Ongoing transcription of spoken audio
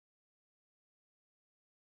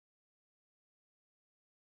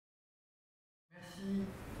Merci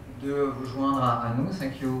de vous joindre à nous.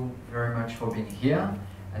 Thank you very much for being here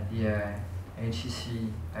at the HEC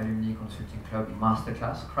Alumni Consulting Club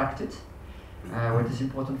Masterclass, Cracked It. What is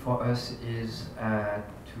important for us is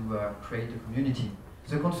to create a community.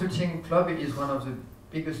 The Consulting Club is one of the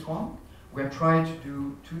biggest ones. We are trying to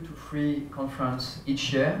do 2 to 3 conferences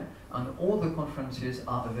each year, and all the conferences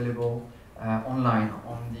are available online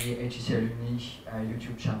on the HEC Alumni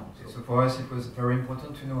YouTube channel. So for us it was very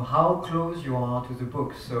important to know how close you are to the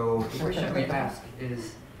book. So the question we ask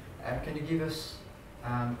is, can you give us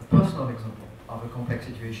a personal example of a complex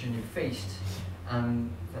situation you faced, and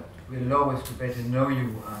that will allow us to better know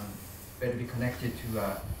you and better be connected to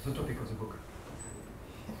the topic of the book?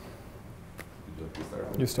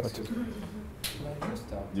 You start. Do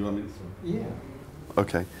you want me to start? Yeah.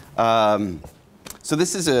 Okay. So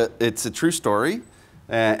this is it's a true story,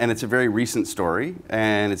 and it's a very recent story,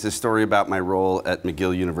 and it's a story about my role at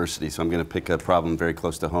McGill University, so I'm going to pick a problem very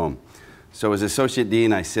close to home. So as Associate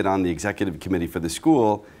Dean, I sit on the executive committee for the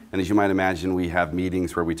school, and as you might imagine, we have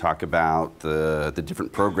meetings where we talk about the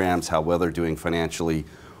different programs, how well they're doing financially,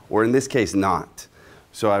 or in this case, not.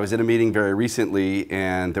 So I was at a meeting very recently,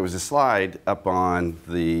 and there was a slide up on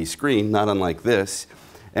the screen, not unlike this,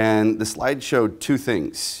 and the slide showed 2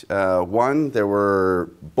 things. One, there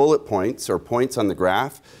were bullet points or points on the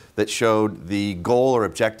graph that showed the goal or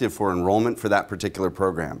objective for enrollment for that particular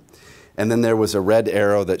program. And then there was a red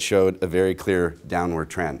arrow that showed a very clear downward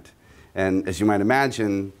trend. And as you might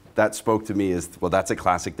imagine, that spoke to me as, well, that's a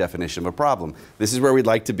classic definition of a problem. This is where we'd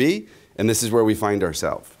like to be, and this is where we find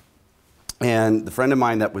ourselves. And the friend of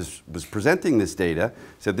mine that was presenting this data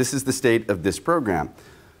said, this is the state of this program.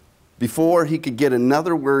 Before he could get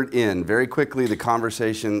another word in, very quickly the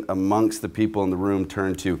conversation amongst the people in the room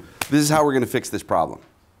turned to, this is how we're going to fix this problem.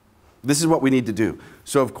 This is what we need to do.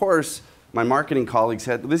 So of course, my marketing colleague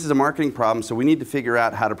said, this is a marketing problem, so we need to figure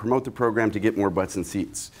out how to promote the program to get more butts and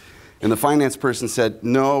seats. And the finance person said,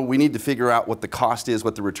 no, we need to figure out what the cost is,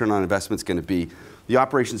 what the return on investment is going to be. The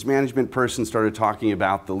operations management person started talking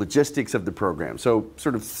about the logistics of the program. So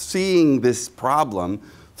sort of seeing this problem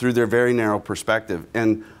through their very narrow perspective.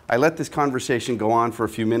 And I let this conversation go on for a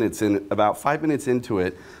few minutes, and about 5 minutes into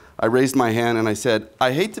it, I raised my hand and I said,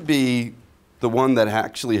 I hate to be the one that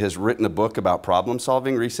actually has written a book about problem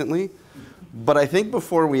solving recently, but I think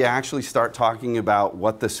before we actually start talking about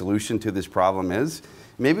what the solution to this problem is,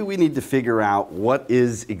 maybe we need to figure out what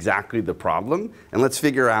is exactly the problem, and let's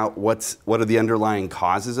figure out what are the underlying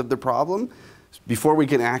causes of the problem before we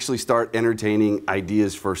can actually start entertaining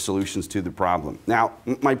ideas for solutions to the problem. Now,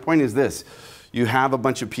 my point is this. You have a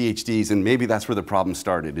bunch of PhDs, and maybe that's where the problem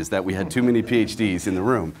started, is that we had too many PhDs in the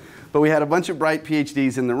room. But we had a bunch of bright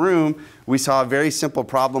PhDs in the room. We saw a very simple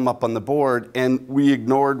problem up on the board, and we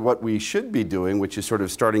ignored what we should be doing, which is sort of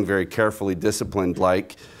starting very carefully, disciplined,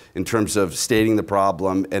 like in terms of stating the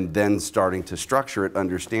problem and then starting to structure it,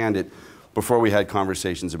 understand it, before we had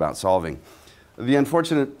conversations about solving. The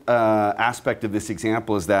unfortunate aspect of this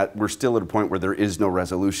example is that we're still at a point where there is no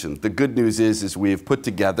resolution. The good news is we've put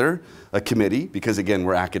together a committee, because again,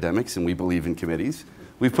 we're academics and we believe in committees.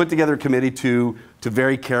 We've put together a committee to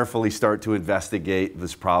very carefully start to investigate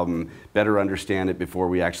this problem, better understand it before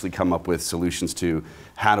we actually come up with solutions to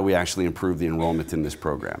how do we actually improve the enrollment in this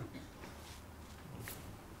program.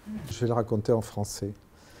 Je vais le raconter en français.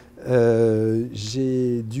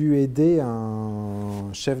 J'ai dû aider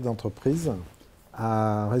un chef d'entreprise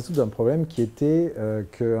à résoudre un problème qui était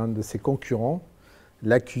qu'un de ses concurrents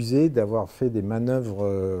l'accusait d'avoir fait des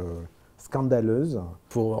manœuvres scandaleuses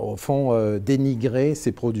pour, au fond, dénigrer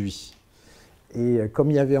ses produits. Et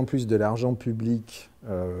comme il y avait en plus de l'argent public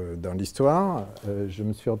dans l'histoire, je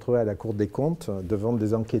me suis retrouvé à la Cour des comptes devant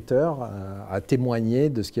des enquêteurs à témoigner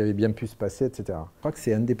de ce qui avait bien pu se passer, etc. Je crois que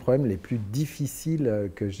c'est un des problèmes les plus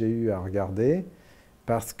difficiles que j'ai eu à regarder,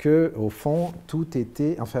 parce que au fond, tout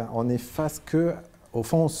était, enfin, on est face que, au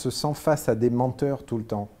fond, on se sent face à des menteurs tout le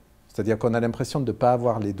temps. C'est-à-dire qu'on a l'impression de ne pas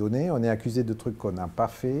avoir les données, on est accusé de trucs qu'on n'a pas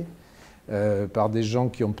fait, par des gens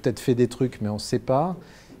qui ont peut-être fait des trucs, mais on ne sait pas.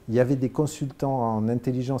 Il y avait des consultants en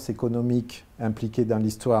intelligence économique impliqués dans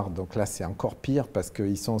l'histoire, donc là c'est encore pire parce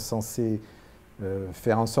qu'ils sont censés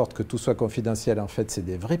faire en sorte que tout soit confidentiel. En fait, c'est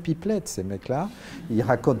des vrais pipelettes, ces mecs-là. Ils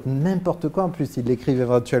racontent n'importe quoi, en plus ils l'écrivent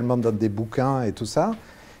éventuellement dans des bouquins et tout ça.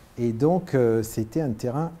 Et donc c'était un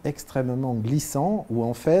terrain extrêmement glissant où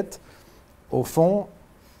en fait, au fond,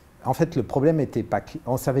 le problème était pas...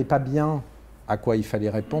 On ne savait pas bien à quoi il fallait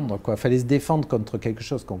répondre, quoi. Il fallait se défendre contre quelque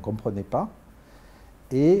chose qu'on ne comprenait pas.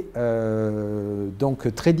 Et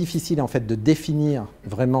donc très difficile en fait de définir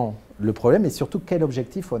vraiment le problème et surtout quel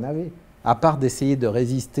objectif on avait. À part d'essayer de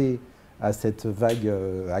résister à cette vague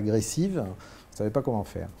agressive, savait pas comment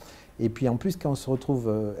faire. Et puis en plus, quand on se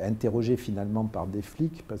retrouve interrogé finalement par des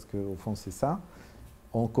flics, parce qu'au fond c'est ça,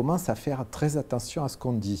 on commence à faire très attention à ce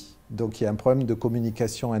qu'on dit. Donc il y a un problème de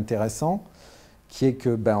communication intéressant, qui est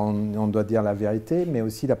que on doit dire la vérité, mais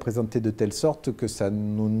aussi la présenter de telle sorte que ça ne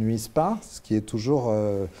nous nuise pas, ce qui est toujours...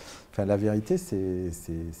 Enfin, la vérité,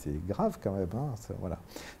 c'est grave quand même. Hein, voilà.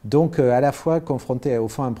 Donc, à la fois confronté au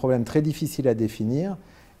fond à un problème très difficile à définir,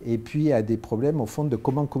 et puis à des problèmes au fond de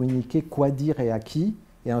comment communiquer, quoi dire et à qui,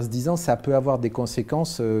 et en se disant ça peut avoir des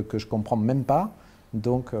conséquences que je ne comprends même pas.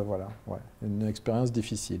 Donc, voilà, ouais, une expérience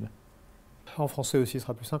difficile. En français aussi, ce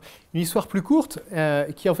sera plus simple. Une histoire plus courte,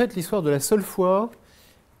 qui est en fait l'histoire de la seule fois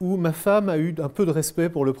où ma femme a eu un peu de respect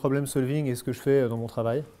pour le problem solving et ce que je fais dans mon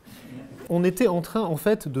travail. On était en train, en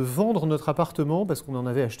fait, de vendre notre appartement parce qu'on en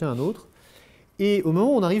avait acheté un autre. Et au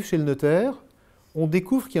moment où on arrive chez le notaire, on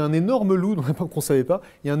découvre qu'il y a un énorme loup qu'on ne savait pas.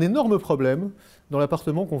 Il y a un énorme problème dans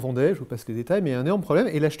l'appartement qu'on vendait. Je vous passe les détails, mais il y a un énorme problème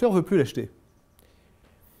et l'acheteur ne veut plus l'acheter.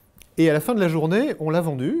 Et à la fin de la journée, on l'a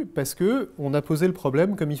vendu parce qu'on a posé le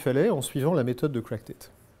problème comme il fallait en suivant la méthode de Cracked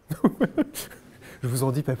It. Je ne vous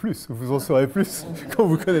en dis pas plus, vous en saurez plus quand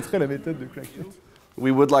vous connaîtrez la méthode de Cracked It.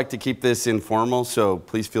 We would like to keep this informal, so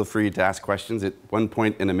please feel free to ask questions. At one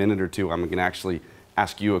point in a minute or two, I'm going to actually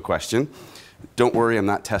ask you a question. Don't worry, I'm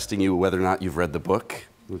not testing you whether or not you've read the book.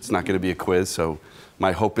 It's not going to be a quiz, so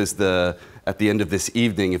my hope is at the end of this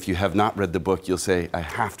evening, if you have not read the book, you'll say, I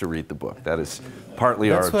have to read the book. That is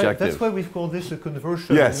partly our objective. That's why we've called this a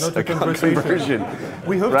conversion, yes, not a conversation.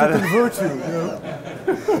 We hope to convert you, you know?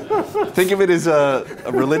 Think of it as a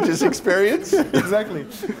religious experience. Exactly.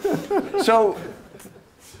 So,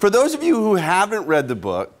 for those of you who haven't read the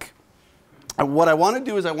book, what I want to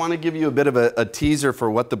do is I want to give you a bit of a teaser for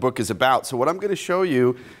what the book is about. So what I'm going to show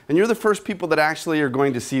you, and you're the first people that actually are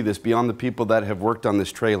going to see this beyond the people that have worked on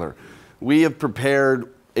this trailer. We have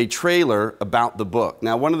prepared a trailer about the book.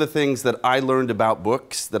 Now, one of the things that I learned about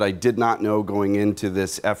books that I did not know going into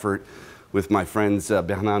this effort with my friends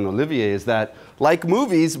Bernard and Olivier is that, like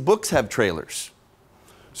movies, books have trailers.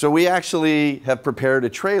 So we actually have prepared a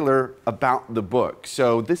trailer about the book.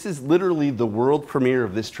 So this is literally the world premiere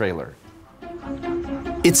of this trailer.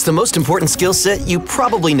 It's the most important skill set you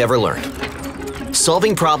probably never learned.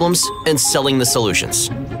 Solving problems and selling the solutions.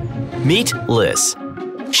 Meet Liz.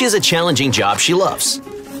 She has a challenging job she loves.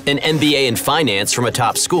 An MBA in finance from a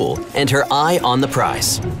top school and her eye on the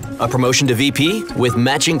prize. A promotion to VP with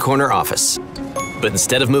matching corner office. But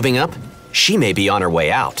instead of moving up, she may be on her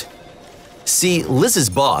way out. See, Liz's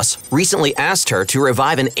boss recently asked her to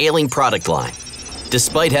revive an ailing product line.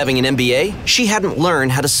 Despite having an MBA, she hadn't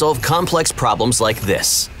learned how to solve complex problems like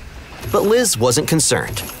this. But Liz wasn't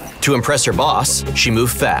concerned. To impress her boss, she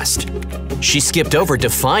moved fast. She skipped over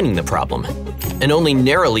defining the problem and only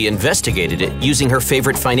narrowly investigated it using her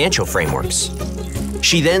favorite financial frameworks.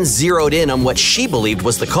 She then zeroed in on what she believed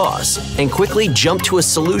was the cause and quickly jumped to a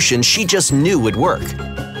solution she just knew would work.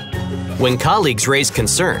 When colleagues raised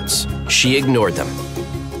concerns, she ignored them.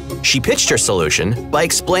 She pitched her solution by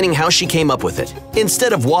explaining how she came up with it,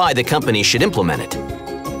 instead of why the company should implement it.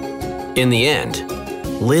 In the end,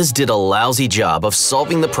 Liz did a lousy job of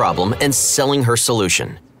solving the problem and selling her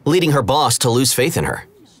solution, leading her boss to lose faith in her.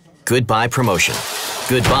 Goodbye promotion.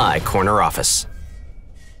 Goodbye corner office.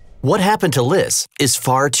 What happened to Liz is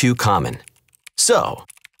far too common. So,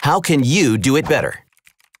 how can you do it better?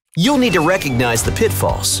 You'll need to recognize the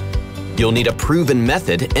pitfalls. You'll need a proven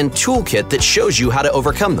method and toolkit that shows you how to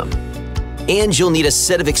overcome them. And you'll need a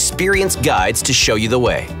set of experienced guides to show you the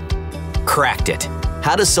way. Cracked It.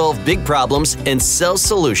 How to solve big problems and sell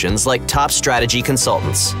solutions like top strategy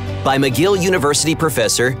consultants. By McGill University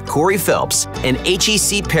professor Corey Phelps and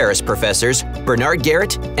HEC Paris professors Bernard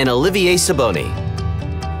Garrett and Olivier Saboni.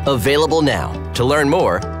 Available now. To learn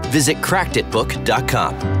more, visit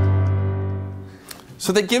crackeditbook.com.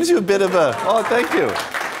 So that gives you a bit of a, oh, thank you.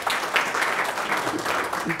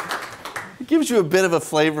 It gives you a bit of a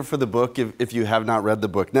flavor for the book if you have not read the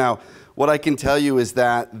book. Now, what I can tell you is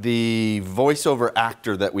that the voiceover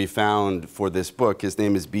actor that we found for this book, his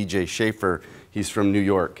name is B.J. Schaefer. He's from New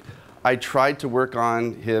York. I tried to work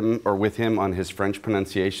on him or with him on his French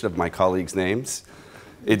pronunciation of my colleagues' names.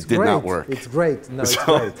 It did not work. It's great. No, it's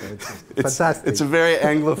great. It's fantastic. It's a very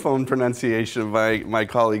Anglophone pronunciation of my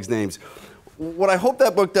colleagues' names. What I hope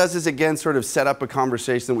that book does is, again, sort of set up a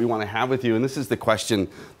conversation that we want to have with you. And this is the question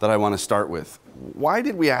that I want to start with. Why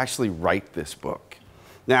did we actually write this book?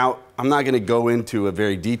 Now, I'm not going to go into a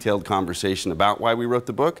very detailed conversation about why we wrote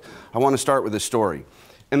the book. I want to start with a story.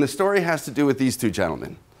 And the story has to do with these two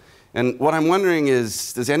gentlemen. And what I'm wondering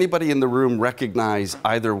is, does anybody in the room recognize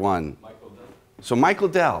either one? Michael Dell. So Michael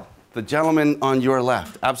Dell, the gentleman on your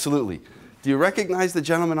left, absolutely. Do you recognize the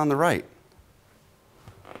gentleman on the right?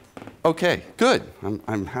 Okay, good.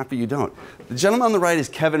 I'm happy you don't. The gentleman on the right is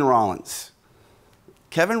Kevin Rollins.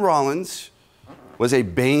 Kevin Rollins was a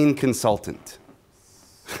Bain consultant.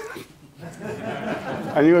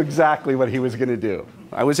 I knew exactly what he was going to do.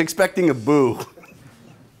 I was expecting a boo.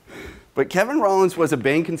 But Kevin Rollins was a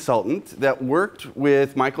Bain consultant that worked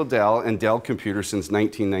with Michael Dell and Dell Computer since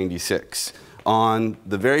 1996 on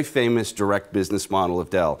the very famous direct business model of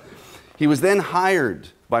Dell. He was then hired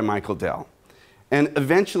by Michael Dell and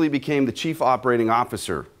eventually became the chief operating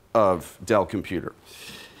officer of Dell Computer.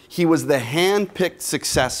 He was the hand-picked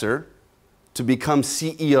successor to become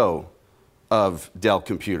CEO of Dell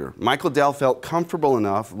Computer. Michael Dell felt comfortable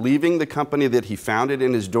enough leaving the company that he founded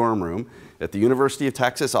in his dorm room at the University of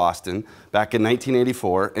Texas, Austin, back in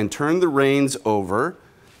 1984, and turned the reins over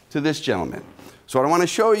to this gentleman. So what I want to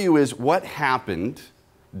show you is what happened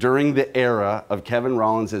during the era of Kevin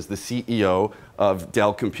Rollins as the CEO of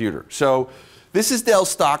Dell Computer. So this is Dell's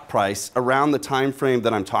stock price around the time frame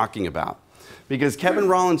that I'm talking about, because Kevin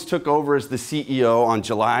Rollins took over as the CEO on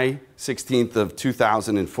July 16th of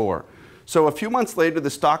 2004. So a few months later, the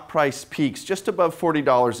stock price peaks just above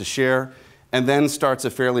 $40 a share and then starts a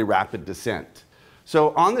fairly rapid descent.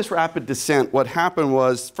 So on this rapid descent, what happened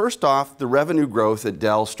was, first off, the revenue growth at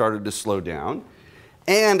Dell started to slow down.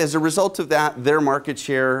 And as a result of that, their market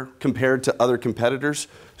share compared to other competitors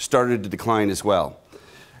started to decline as well.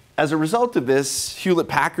 As a result of this,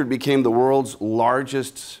 Hewlett-Packard became the world's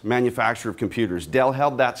largest manufacturer of computers. Dell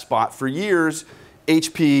held that spot for years.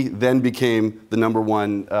 HP then became the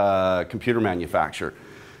 #1 computer manufacturer.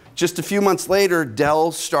 Just a few months later,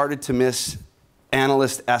 Dell started to miss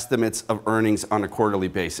analyst estimates of earnings on a quarterly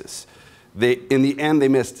basis. In the end, they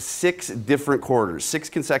missed 6 different quarters, 6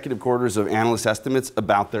 consecutive quarters of analyst estimates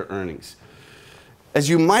about their earnings. As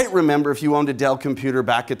you might remember, if you owned a Dell computer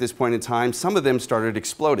back at this point in time, some of them started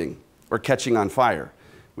exploding or catching on fire,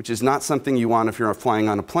 which is not something you want if you're flying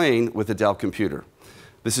on a plane with a Dell computer.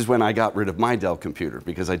 This is when I got rid of my Dell computer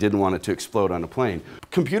because I didn't want it to explode on a plane.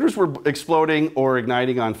 Computers were exploding or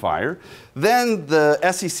igniting on fire. Then the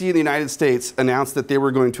SEC in the United States announced that they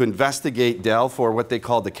were going to investigate Dell for what they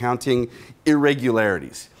called accounting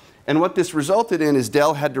irregularities. And what this resulted in is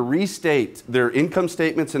Dell had to restate their income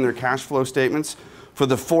statements and their cash flow statements for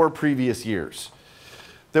the 4 previous years.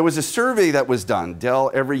 There was a survey that was done.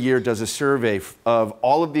 Dell every year does a survey of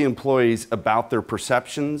all of the employees about their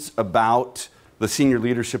perceptions about the senior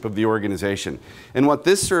leadership of the organization. And what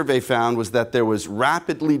this survey found was that there was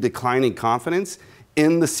rapidly declining confidence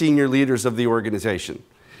in the senior leaders of the organization.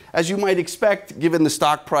 As you might expect, given the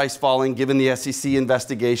stock price falling, given the SEC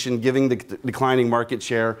investigation, given the declining market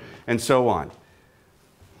share, and so on.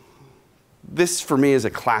 This, for me, is a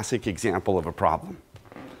classic example of a problem.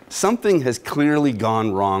 Something has clearly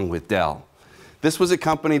gone wrong with Dell. This was a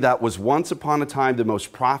company that was once upon a time the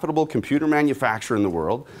most profitable computer manufacturer in the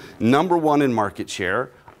world, #1 in market share,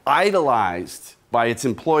 idolized by its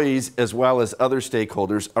employees as well as other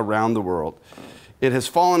stakeholders around the world. It has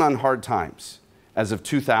fallen on hard times as of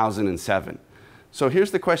 2007. So here's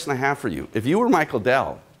the question I have for you. If you were Michael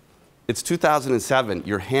Dell, it's 2007,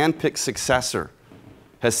 your hand-picked successor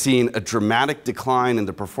has seen a dramatic decline in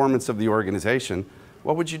the performance of the organization,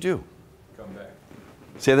 what would you do? Come back.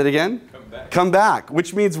 Say that again? Come back,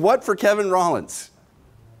 which means what for Kevin Rollins?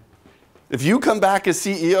 If you come back as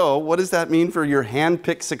CEO, what does that mean for your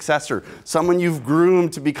hand-picked successor, someone you've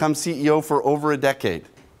groomed to become CEO for over a decade?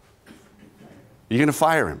 You're going to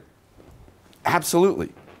fire him.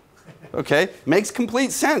 Absolutely. Okay? Makes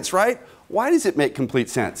complete sense, right? Why does it make complete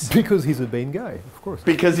sense? Because he's a Bain guy, of course.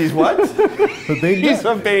 Because he's what? A Bain guy. He's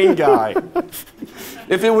a Bain guy.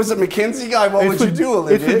 If it was a McKinsey guy, what would you do,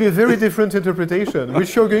 Olivier? It would be a very different interpretation,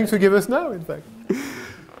 which you're going to give us now, in fact.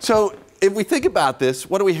 So if we think about this,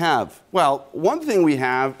 what do we have? Well, one thing we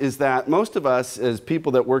have is that most of us, as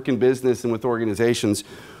people that work in business and with organizations,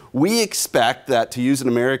 we expect that, to use an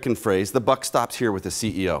American phrase, the buck stops here with the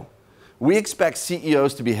CEO. We expect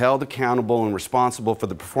CEOs to be held accountable and responsible for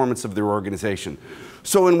the performance of their organization.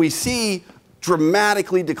 So when we see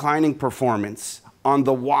dramatically declining performance on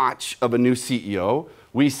the watch of a new CEO,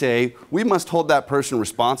 we say, we must hold that person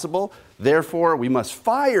responsible, therefore we must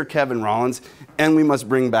fire Kevin Rollins and we must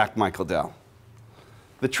bring back Michael Dell.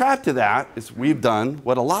 The trap to that is we've done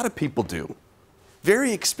what a lot of people do.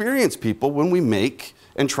 Very experienced people when we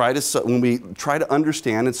try to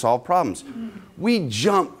understand and solve problems. We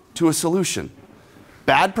jump to a solution.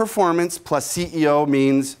 Bad performance plus CEO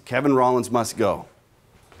means Kevin Rollins must go.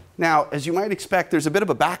 Now, as you might expect, there's a bit of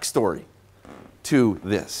a backstory to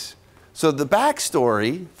this. So the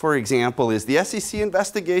backstory, for example, is the SEC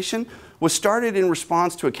investigation was started in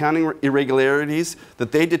response to accounting irregularities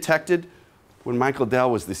that they detected when Michael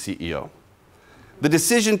Dell was the CEO. The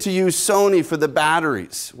decision to use Sony for the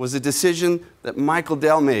batteries was a decision that Michael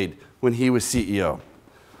Dell made when he was CEO.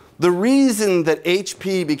 The reason that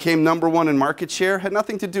HP became #1 in market share had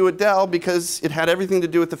nothing to do with Dell, because it had everything to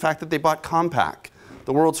do with the fact that they bought Compaq,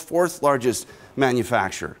 the world's 4th largest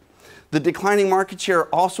manufacturer. The declining market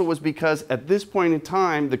share also was because at this point in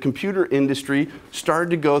time, the computer industry started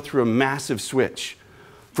to go through a massive switch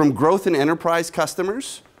from growth in enterprise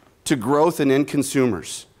customers to growth in end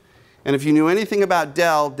consumers. And if you knew anything about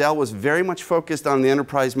Dell, Dell was very much focused on the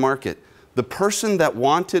enterprise market. The person that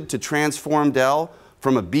wanted to transform Dell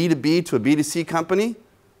from a B2B to a B2C company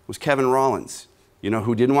was Kevin Rollins. You know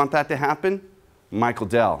who didn't want that to happen? Michael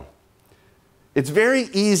Dell. It's very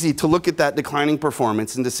easy to look at that declining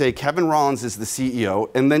performance and to say Kevin Rollins is the CEO,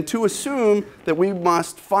 and then to assume that we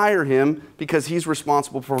must fire him because he's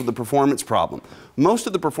responsible for the performance problem. Most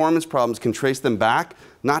of the performance problems can trace them back,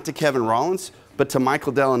 not to Kevin Rollins, but to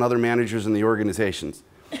Michael Dell and other managers in the organizations.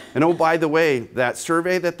 And oh, by the way, that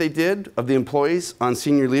survey that they did of the employees on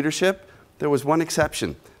senior leadership, there was one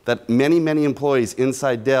exception, that many, many employees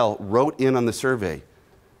inside Dell wrote in on the survey.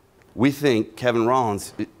 We think Kevin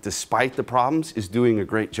Rollins, despite the problems, is doing a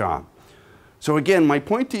great job. So again, my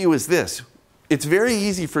point to you is this. It's very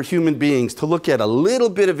easy for human beings to look at a little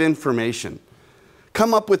bit of information,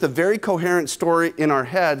 come up with a very coherent story in our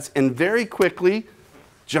heads, and very quickly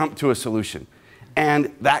jump to a solution.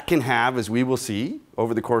 And that can have, as we will see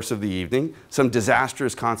over the course of the evening, some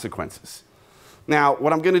disastrous consequences. Now,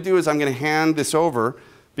 what I'm going to do is I'm going to hand this over,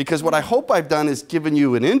 because what I hope I've done is given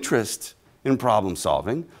you an interest in problem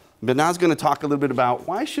solving. But now I was going to talk a little bit about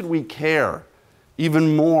why should we care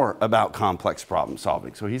even more about complex problem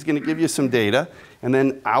solving. So he's going to give you some data, and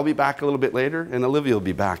then I'll be back a little bit later, and Olivia will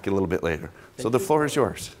be back a little bit later. So the floor is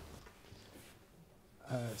yours.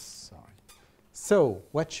 Sorry. So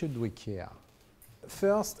what should we care?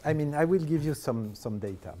 First, I will give you some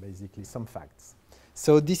data, basically, some facts.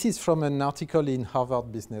 So this is from an article in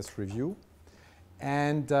Harvard Business Review,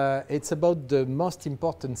 and it's about the most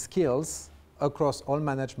important skills across all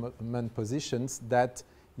management positions that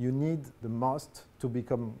you need the most to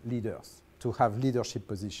become leaders, to have leadership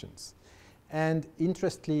positions. And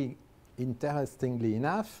interestingly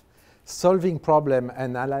enough, solving problems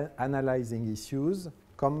and analyzing issues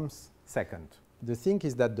comes second. The thing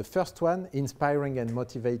is that the first one, inspiring and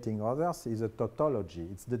motivating others, is a tautology.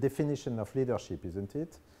 It's the definition of leadership, isn't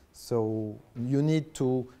it? So you need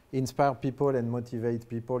to inspire people and motivate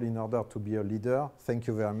people in order to be a leader. Thank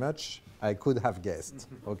you very much. I could have guessed,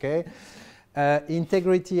 okay?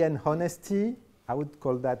 Integrity and honesty, I would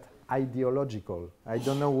call that ideological. I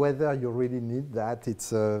don't know whether you really need that.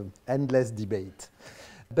 It's an endless debate.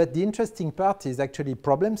 But the interesting part is actually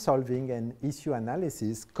problem solving and issue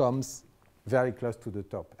analysis comes very close to the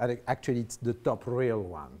top. Actually, it's the top real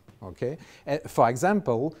one, okay? For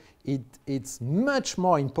example, it's much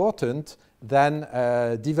more important than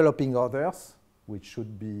developing others, which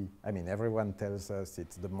should be, everyone tells us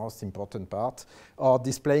it's the most important part, or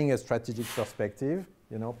displaying a strategic perspective.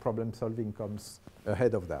 Problem solving comes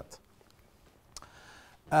ahead of that.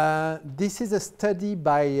 This is a study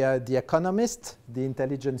by The Economist, the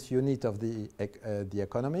intelligence unit of The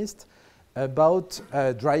Economist, about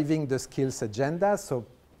driving the skills agenda. So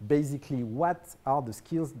basically, what are the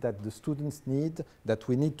skills that the students need, that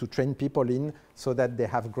we need to train people in so that they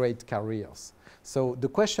have great careers? So the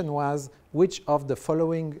question was, which of the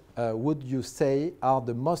following would you say are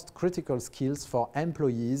the most critical skills for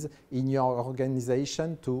employees in your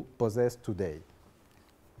organization to possess today?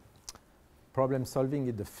 Problem solving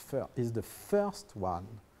is the first one,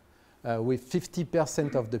 with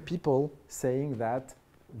 50% of the people saying that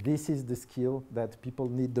this is the skill that people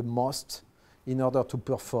need the most in order to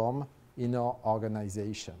perform in our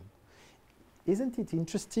organization. Isn't it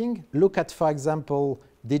interesting? Look at, for example,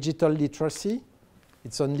 digital literacy.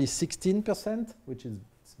 It's only 16%, which is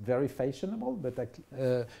very fashionable, but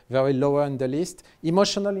very lower in the list.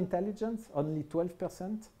 Emotional intelligence, only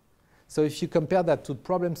 12%. So if you compare that to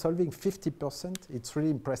problem solving, 50%, it's really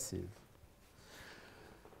impressive.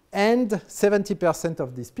 And 70%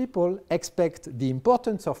 of these people expect the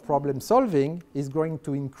importance of problem solving is going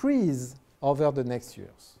to increase over the next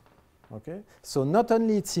years. Okay? So not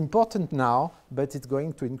only it's important now, but it's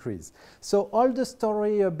going to increase. So all the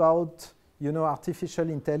story about artificial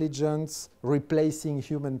intelligence replacing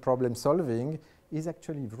human problem solving is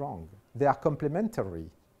actually wrong. They are complementary.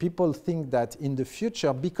 People think that in the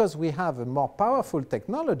future, because we have a more powerful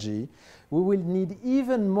technology, we will need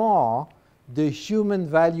even more the human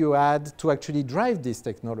value add to actually drive this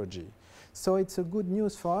technology. So it's a good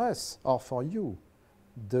news for us or for you.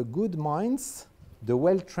 The good minds, the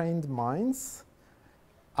well-trained minds,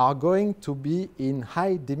 are going to be in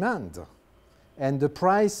high demand. And the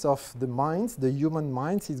price of the minds, the human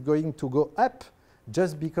minds, is going to go up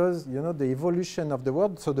just because, you know, the evolution of the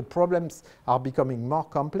world, so the problems are becoming more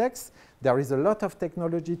complex. There is a lot of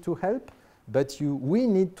technology to help, but we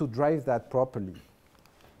need to drive that properly.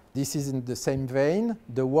 This is in the same vein,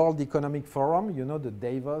 the World Economic Forum, you know, the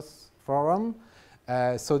Davos Forum.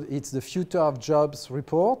 So it's the Future of Jobs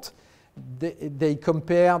report. They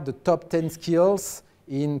compare the top 10 skills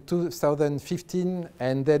in 2015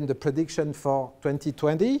 and then the prediction for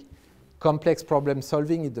 2020. Complex problem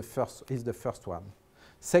solving is the first one.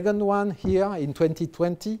 Second one here in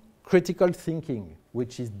 2020, critical thinking,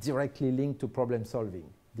 which is directly linked to problem solving,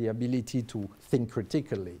 the ability to think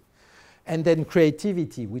critically. And then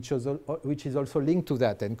creativity, which is also linked to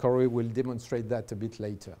that, and Corey will demonstrate that a bit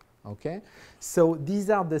later. Okay? So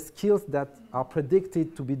these are the skills that are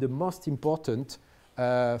predicted to be the most important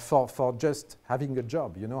for just having a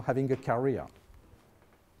job, you know, having a career.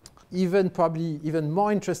 Probably even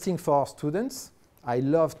more interesting for our students. I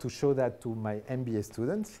love to show that to my MBA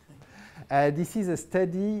students. This is a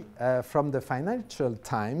study from the Financial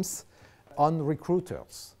Times on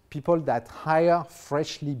recruiters, people that hire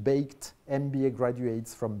freshly baked MBA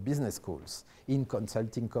graduates from business schools in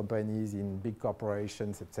consulting companies, in big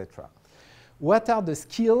corporations, etc. What are the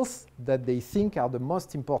skills that they think are the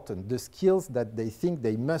most important, the skills that they think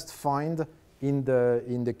they must find in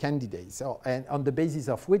the candidates, and on the basis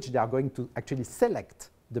of which they are going to actually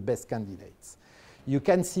select the best candidates? You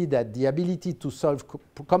can see that the ability to solve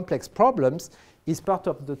complex problems is part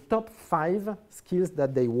of the top 5 skills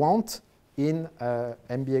that they want in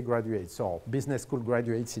MBA graduates or business school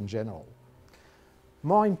graduates in general.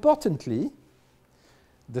 More importantly,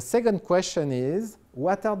 the second question is,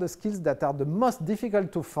 what are the skills that are the most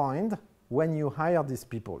difficult to find when you hire these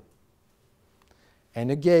people?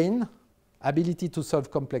 And again, ability to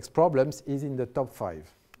solve complex problems is in the top 5.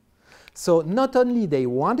 So not only they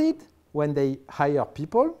want it when they hire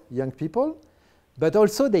people, young people, but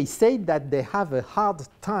also they say that they have a hard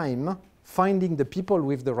time finding the people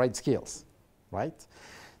with the right skills, right?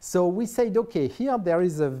 So we said, okay, here there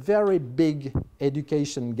is a very big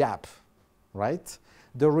education gap, right?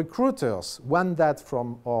 The recruiters want that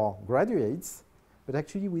from our graduates, but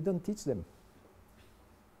actually we don't teach them.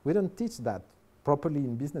 We don't teach that properly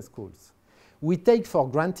in business schools. We take for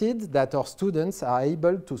granted that our students are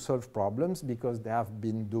able to solve problems because they have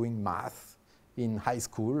been doing math in high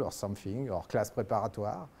school or something, or class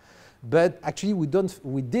préparatoire. But actually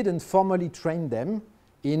we didn't formally train them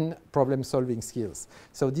in problem-solving skills.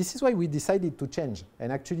 So this is why we decided to change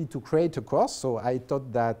and actually to create a course. So I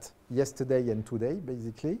taught that yesterday and today,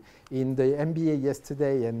 basically. In the MBA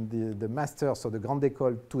yesterday and the master, so the Grande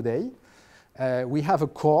École today, we have a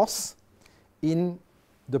course in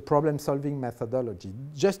the problem-solving methodology,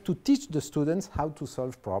 just to teach the students how to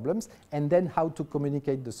solve problems and then how to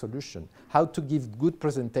communicate the solution, how to give good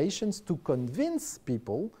presentations to convince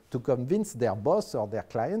people, to convince their boss or their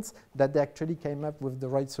clients that they actually came up with the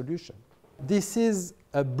right solution. This is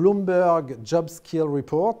a Bloomberg job skill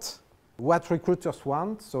report, what recruiters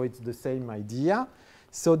want, so it's the same idea.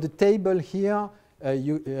 So the table here,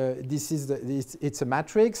 it's a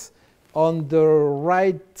matrix. On the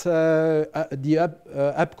right,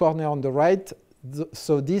 the up corner on the right,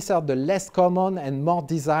 so these are the less common and more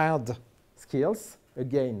desired skills.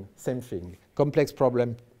 Again, same thing. Complex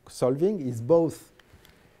problem solving is both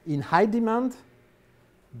in high demand,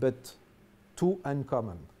 but too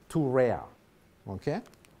uncommon, too rare. Okay?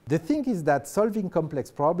 The thing is that solving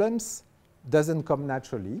complex problems doesn't come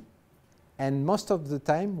naturally, and most of the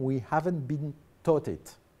time we haven't been taught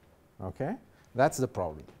it. Okay? That's the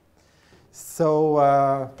problem. So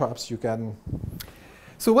perhaps you can...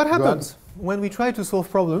 So what happens when we try to solve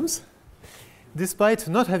problems, despite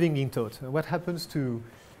not having been taught? What happens to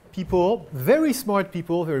people, very smart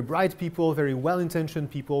people, very bright people, very well-intentioned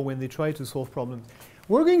people, when they try to solve problems?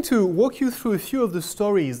 We're going to walk you through a few of the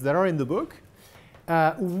stories that are in the book,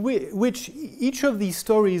 which each of these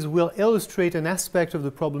stories will illustrate an aspect of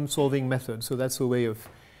the problem-solving method. So that's a way of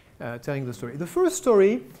telling the story. The first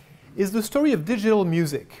story is the story of digital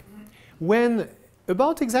music. When,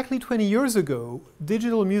 about exactly 20 years ago,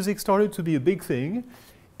 digital music started to be a big thing,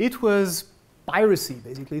 it was piracy,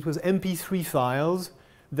 basically. It was MP3 files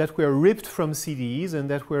that were ripped from CDs and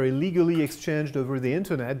that were illegally exchanged over the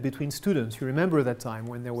internet between students. You remember that time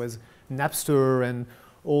when there was Napster and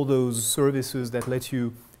all those services that let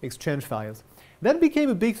you exchange files. That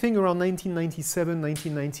became a big thing around 1997,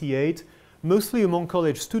 1998. mostly among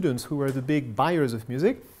college students who were the big buyers of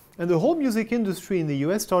music. And the whole music industry in the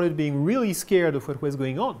US started being really scared of what was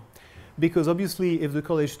going on. Because obviously, if the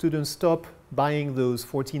college students stop buying those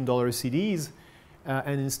 $14 CDs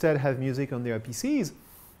and instead have music on their PCs,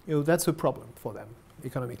 that's a problem for them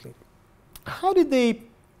economically. How did they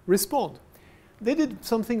respond? They did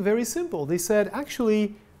something very simple. They said,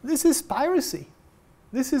 actually, this is piracy.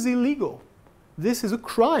 This is illegal. This is a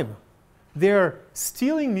crime. They're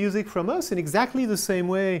stealing music from us in exactly the same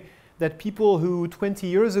way that people who 20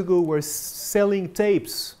 years ago were selling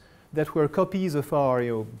tapes that were copies of our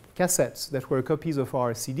cassettes, that were copies of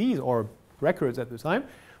our CDs or records at the time,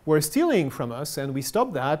 were stealing from us, and we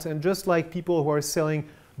stopped that. And just like people who are selling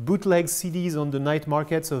bootleg CDs on the night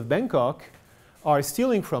markets of Bangkok are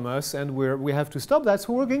stealing from us, and we have to stop that,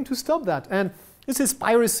 so we're going to stop that. And this is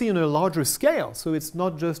piracy on a larger scale, so it's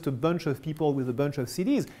not just a bunch of people with a bunch of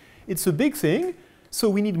CDs. It's a big thing, so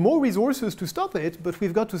we need more resources to stop it, but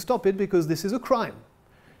we've got to stop it because this is a crime.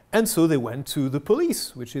 And so they went to the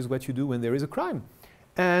police, which is what you do when there is a crime.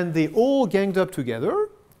 And they all ganged up together,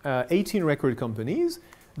 18 record companies.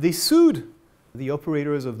 They sued the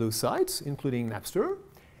operators of those sites, including Napster.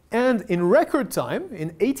 And in record time,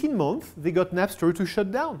 in 18 months, they got Napster to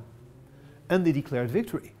shut down. And they declared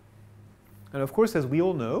victory. And of course, as we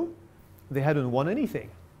all know, they hadn't won anything.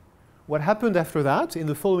 What happened after that, in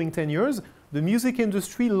the following 10 years, the music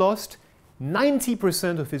industry lost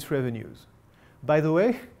 90% of its revenues. By the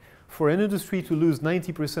way, for an industry to lose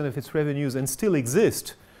 90% of its revenues and still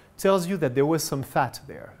exist tells you that there was some fat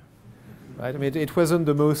there. Right? I mean, it wasn't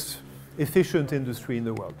the most efficient industry in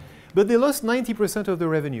the world. But they lost 90% of the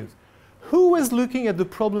revenues. Who was looking at the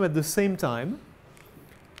problem at the same time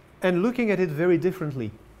and looking at it very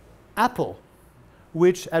differently? Apple,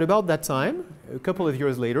 which at about that time, a couple of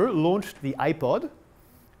years later, launched the iPod,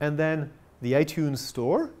 and then the iTunes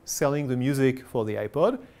store, selling the music for the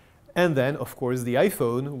iPod, and then, of course, the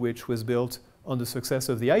iPhone, which was built on the success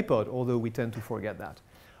of the iPod, although we tend to forget that.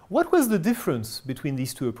 What was the difference between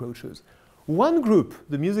these two approaches? One group,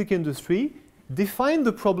 the music industry, defined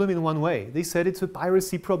the problem in one way. They said it's a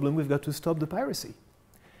piracy problem, we've got to stop the piracy.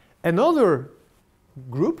 Another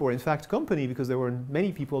group, or in fact company, because there were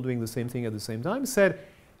many people doing the same thing at the same time, said,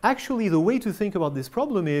 actually the way to think about this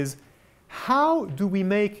problem is, how do we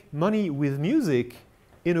make money with music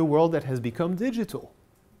in a world that has become digital?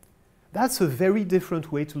 That's a very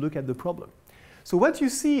different way to look at the problem. So what you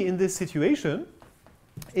see in this situation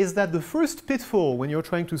is that the first pitfall when you're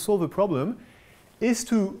trying to solve a problem is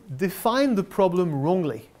to define the problem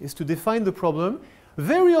wrongly, is to define the problem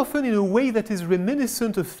very often in a way that is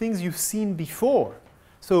reminiscent of things you've seen before.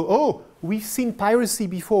 So, oh, we've seen piracy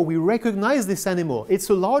before, we recognize this animal. It's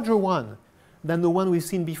a larger one than the one we've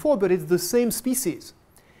seen before, but it's the same species.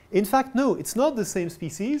 In fact, no, it's not the same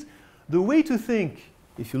species. The way to think,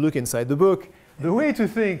 if you look inside the book, the way to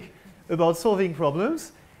think about solving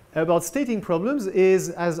problems, about stating problems is,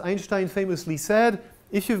 as Einstein famously said,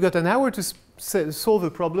 if you've got an hour to solve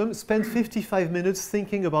a problem, spend 55 minutes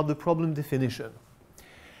thinking about the problem definition.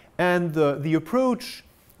 And the approach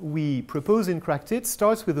we propose in Cracked It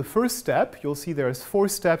starts with the first step. You'll see there's 4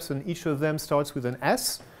 steps, and each of them starts with an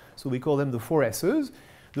S. So we call them the 4 S's.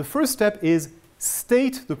 The first step is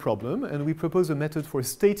state the problem, and we propose a method for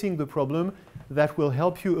stating the problem that will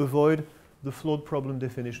help you avoid the flawed problem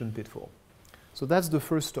definition pitfall. So that's the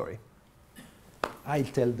first story. I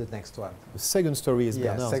tell the next one. The second story is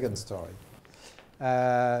Yeah, Bernard's. second story.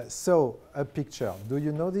 So, a picture. Do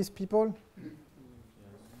you know these people?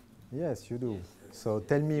 Yes, you do. So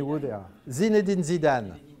tell me who they are. Zinedine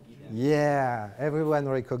Zidane. Yeah, everyone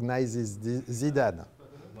recognizes Zidane.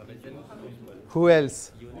 Who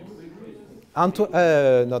else?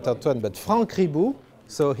 Not Antoine, but Franck Ribot.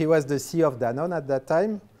 So he was the CEO of Danone at that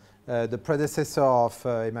time, the predecessor of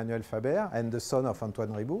Emmanuel Faber and the son of Antoine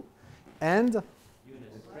Ribot. And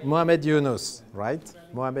Mohamed Yunus, right?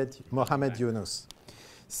 Mohamed Yunus.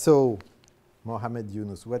 So, Mohamed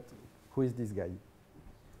Yunus, who is this guy?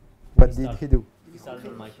 What did he do?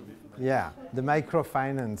 Yeah, the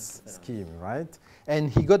microfinance scheme, right? And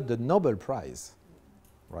he got the Nobel Prize,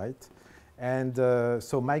 right? And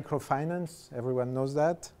so microfinance, everyone knows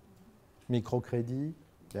that? Microcredit,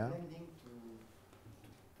 yeah? Lending to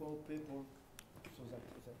poor people so that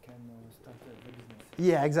they can start the business.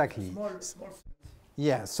 Yeah, exactly. Small.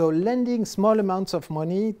 Yeah, so lending small amounts of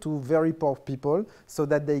money to very poor people so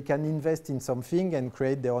that they can invest in something and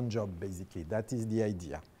create their own job, basically. That is the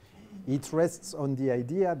idea. It rests on the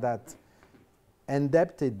idea that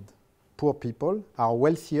indebted poor people are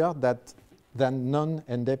wealthier than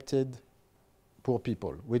non-indebted poor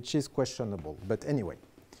people, which is questionable. But anyway,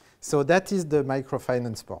 so that is the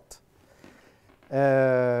microfinance part.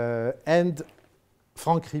 And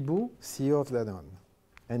Franck Ribot, CEO of Danone,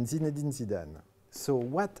 and Zinedine Zidane. So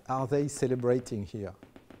what are they celebrating here?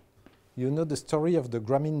 You know the story of the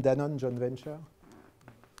Grameen Danone joint venture?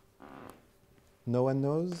 No one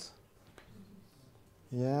knows?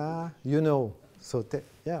 Yeah, you know. So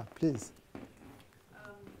yeah, please.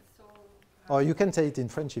 Or you can say it in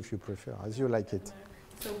French if you prefer, as you like it.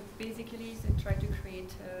 So basically, they try to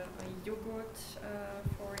create a yogurt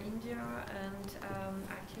for India, and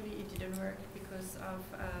actually it didn't work because of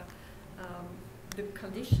the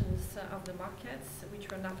conditions of the markets,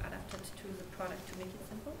 which were not adapted to the product, to make it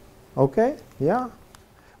simple. Okay, yeah.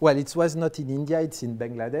 Well, it was not in India, it's in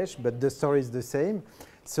Bangladesh, but the story is the same.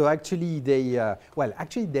 So actually, they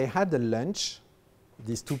had a lunch,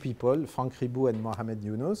 these two people, Franck Ribot and Mohamed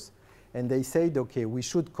Yunus, and they said, okay, we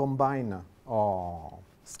should combine our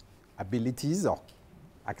abilities or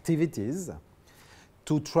activities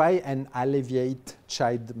to try and alleviate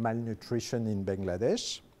child malnutrition in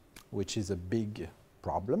Bangladesh, which is a big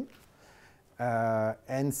problem.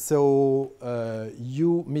 And so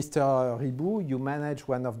you, Mr. Ribot, you manage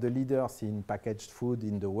one of the leaders in packaged food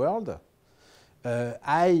in the world.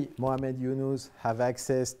 I, Mohamed Yunus, have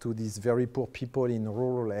access to these very poor people in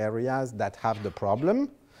rural areas that have the problem.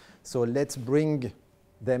 So let's bring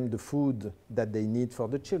them the food that they need for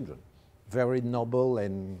the children. Very noble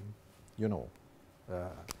and, you know,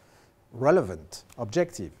 relevant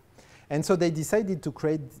objective. And so they decided to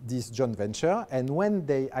create this joint venture. And when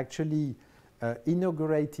they actually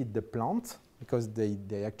inaugurated the plant, because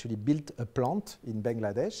they actually built a plant in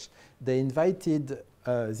Bangladesh, they invited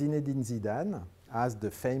Zinedine Zidane as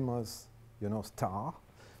the famous, you know, star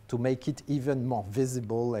to make it even more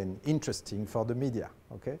visible and interesting for the media.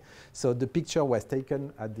 Okay, so the picture was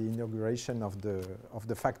taken at the inauguration of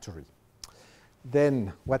the factory.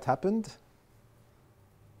 Then what happened?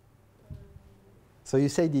 So you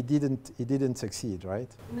said it didn't succeed,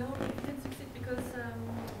 right? No, it didn't succeed because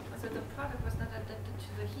so the product was not adapted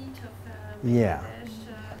to the heat of Yeah.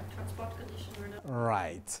 Bangladesh. Transport conditions were not.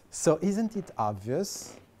 Right. So isn't it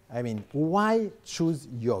obvious? I mean, why choose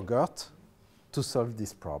yogurt to solve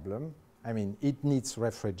this problem? I mean, it needs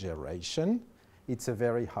refrigeration. It's a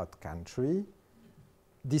very hot country.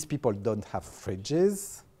 These people don't have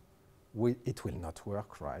fridges. It will not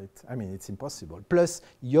work, right? I mean, it's impossible. Plus,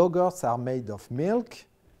 yogurts are made of milk.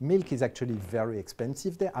 Milk is actually very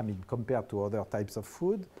expensive there, I mean, compared to other types of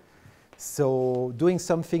food. So doing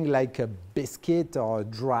something like a biscuit or a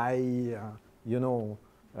dry, you know,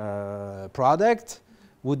 product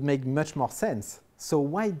would make much more sense. So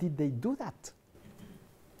why did they do that?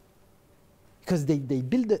 Because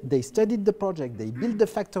they studied the project, they built the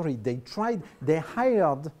factory, they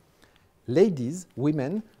hired ladies,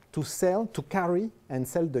 women, to carry and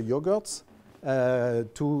sell the yogurts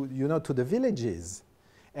to the villages.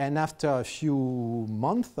 And after a few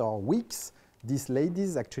months or weeks, these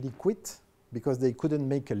ladies actually quit because they couldn't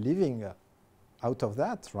make a living out of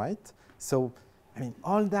that, right? So, I mean,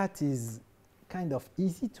 all that is kind of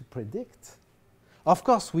easy to predict. Of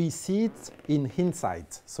course, we see it in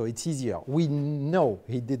hindsight, so it's easier. We know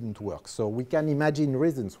it didn't work, so we can imagine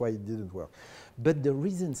reasons why it didn't work. But the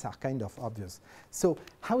reasons are kind of obvious. So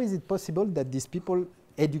how is it possible that these people,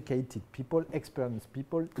 educated people, experienced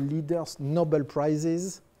people, leaders, Nobel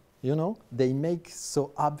Prizes, you know, they make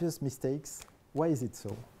so obvious mistakes? Why is it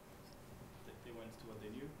so? They went to what they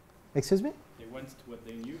knew. Excuse me? They went to what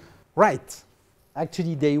they knew. Right.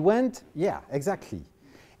 Actually, they went, yeah, exactly.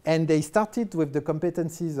 And they started with the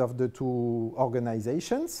competencies of the two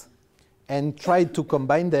organizations and tried to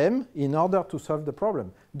combine them in order to solve the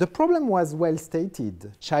problem. The problem was well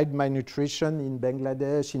stated. Child malnutrition in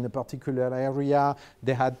Bangladesh, in a particular area,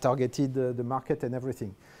 they had targeted the market and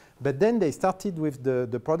everything. But then they started with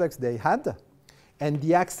the products they had and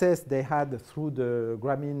the access they had through the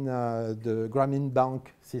Grameen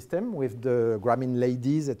Bank system with the Grameen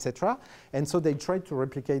ladies, etc. And so they tried to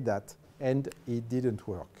replicate that. And it didn't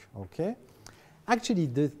work, okay? Actually,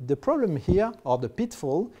 the problem here, or the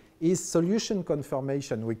pitfall, is solution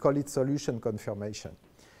confirmation. We call it solution confirmation.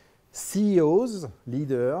 CEOs,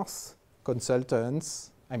 leaders,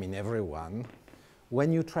 consultants, I mean everyone,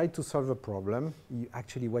 when you try to solve a problem,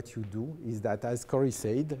 actually what you do is that, as Corey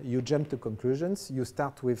said, you jump to conclusions. You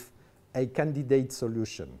start with a candidate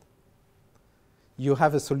solution. You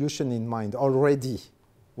have a solution in mind already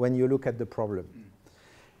when you look at the problem.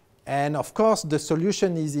 And of course, the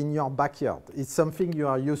solution is in your backyard. It's something you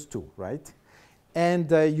are used to, right? And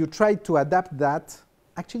you try to adapt that.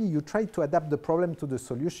 Actually, you try to adapt the problem to the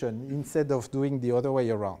solution instead of doing the other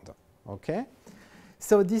way around, okay?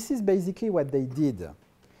 So this is basically what they did.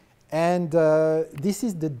 And this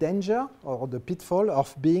is the danger or the pitfall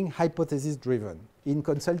of being hypothesis-driven. In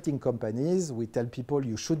consulting companies, we tell people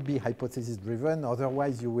you should be hypothesis-driven,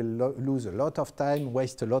 otherwise you will lose a lot of time,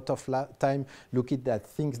 waste a lot of time looking at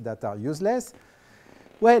things that are useless.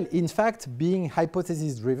 Well, in fact, being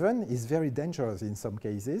hypothesis-driven is very dangerous in some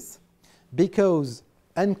cases, because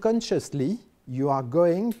unconsciously you are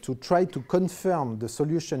going to try to confirm the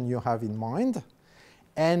solution you have in mind,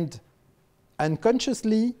 and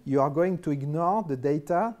unconsciously you are going to ignore the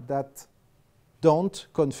data that don't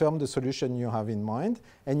confirm the solution you have in mind,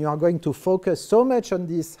 and you are going to focus so much on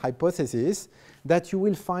this hypothesis that you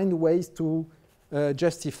will find ways to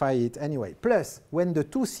justify it anyway. Plus, when the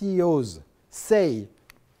two CEOs say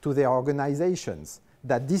to their organizations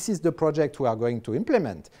that this is the project we are going to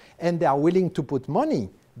implement, and they are willing to put money,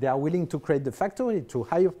 they are willing to create the factory, to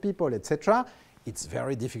hire people, etc., it's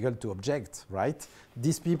very difficult to object, right?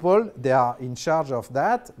 These people, they are in charge of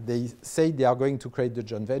that. They say they are going to create the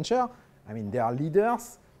joint venture. I mean, they are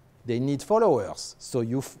leaders. They need followers. So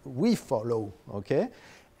we follow, okay?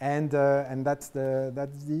 And that's the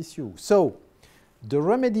issue. So the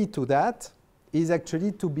remedy to that is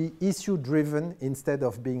actually to be issue-driven instead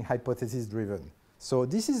of being hypothesis-driven. So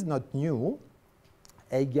this is not new.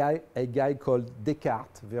 A guy called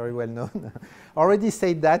Descartes, very well known, already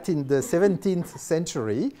said that in the 17th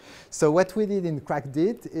century. So what we did in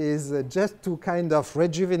CrackDit is just to kind of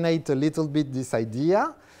rejuvenate a little bit this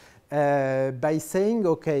idea by saying,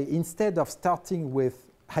 okay, instead of starting with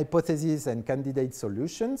hypotheses and candidate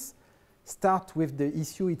solutions, start with the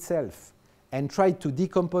issue itself and try to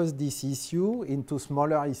decompose this issue into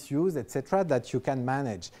smaller issues, etc., that you can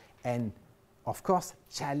manage. And of course,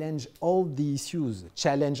 challenge all the issues,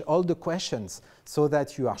 challenge all the questions, so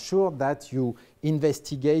that you are sure that you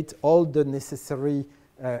investigate all the necessary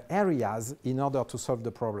areas in order to solve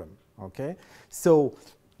the problem, okay? So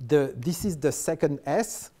this is the second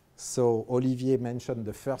S. So Olivier mentioned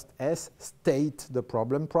the first S, state the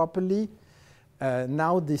problem properly.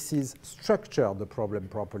 Now this is structure the problem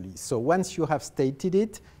properly. So once you have stated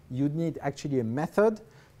it, you need actually a method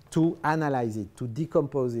to analyze it, to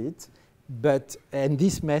decompose it. And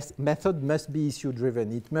this method must be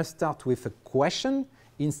issue-driven. It must start with a question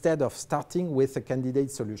instead of starting with a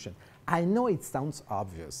candidate solution. I know it sounds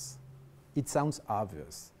obvious. It sounds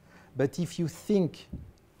obvious. But if you think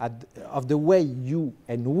of the way you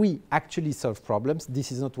and we actually solve problems,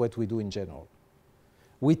 this is not what we do in general.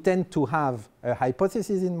 We tend to have a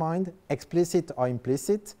hypothesis in mind, explicit or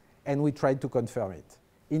implicit, and we try to confirm it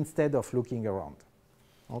instead of looking around.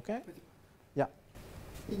 Okay? Yeah.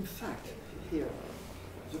 In fact, here,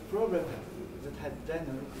 the problem that had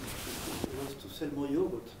done was to sell more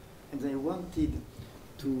yogurt, and they wanted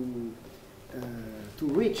to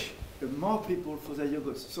reach more people for their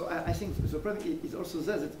yogurts. So I think the problem is also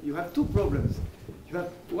that you have two problems. You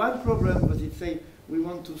have one problem that it say we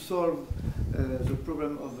want to solve the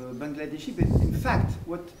problem of Bangladeshi, but in fact,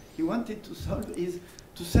 what he wanted to solve is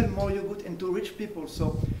to sell more yogurt and to reach people.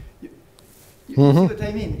 So. You see what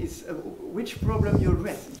I mean? It's which problem you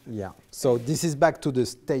address. Yeah. So this is back to the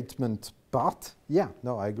statement part. Yeah.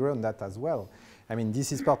 No, I agree on that as well. I mean,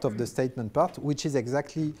 this is part of the statement part, which is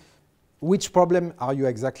exactly which problem are you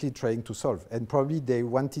exactly trying to solve? And probably they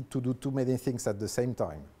wanted to do too many things at the same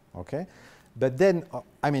time. Okay. But then,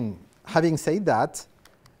 I mean, having said that,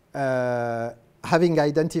 having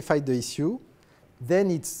identified the issue,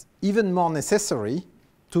 then it's even more necessary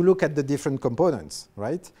to look at the different components,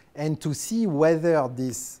 right? And to see whether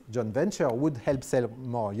this joint venture would help sell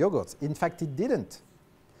more yogurts. In fact, it didn't.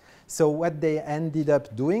 So what they ended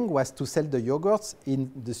up doing was to sell the yogurts in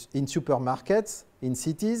supermarkets, in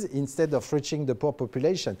cities, instead of reaching the poor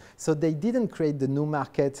population. So they didn't create the new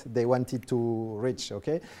market they wanted to reach,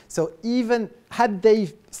 okay? So even had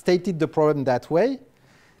they stated the problem that way,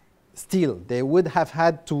 still, they would have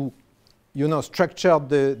had to structure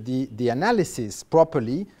the analysis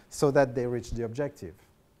properly so that they reach the objective.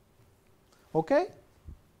 Okay?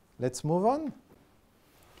 Let's move on.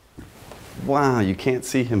 Wow, you can't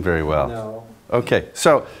see him very well. No. Okay,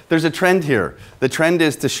 so there's a trend here. The trend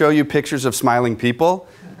is to show you pictures of smiling people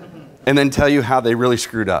and then tell you how they really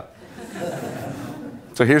screwed up.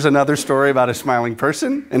 So here's another story about a smiling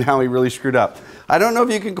person and how he really screwed up. I don't know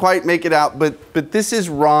if you can quite make it out, but this is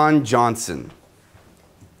Ron Johnson.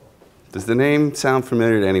 Does the name sound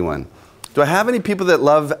familiar to anyone? Do I have any people that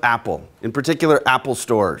love Apple, in particular Apple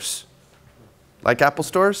stores? Like Apple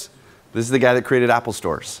stores? This is the guy that created Apple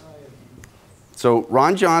stores. So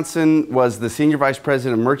Ron Johnson was the senior vice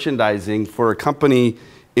president of merchandising for a company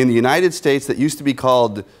in the United States that used to be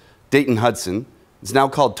called Dayton Hudson. It's now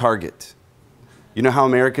called Target. You know how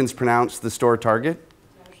Americans pronounce the store Target?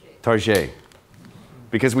 Target.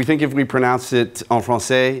 Because we think if we pronounce it en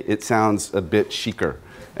français, it sounds a bit chicer.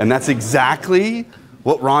 And that's exactly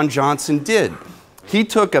what Ron Johnson did. He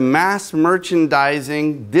took a mass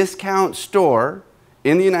merchandising discount store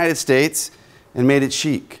in the United States and made it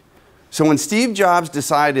chic. So when Steve Jobs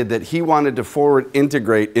decided that he wanted to forward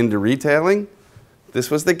integrate into retailing,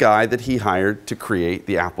 this was the guy that he hired to create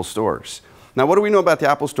the Apple stores. Now, what do we know about the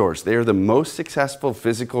Apple stores? They are the most successful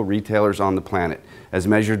physical retailers on the planet, as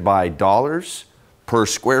measured by dollars per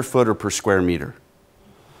square foot or per square meter.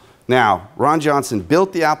 Now, Ron Johnson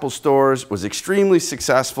built the Apple stores, was extremely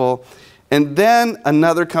successful, and then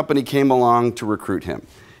another company came along to recruit him.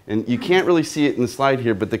 And you can't really see it in the slide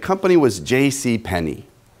here, but the company was J.C. Penney.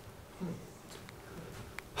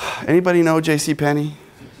 Anybody know J.C. Penney?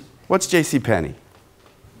 What's J.C. Penney?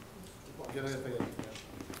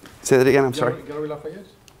 Say that again, I'm sorry.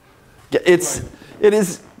 Yeah, it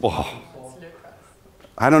is, oh,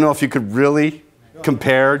 I don't know if you could really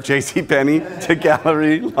compare J.C. Penney to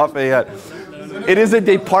Galerie Lafayette. It is a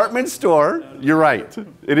department store, you're right.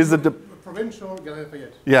 It is a provincial Galerie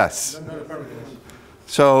Lafayette. Yes.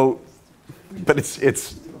 So, but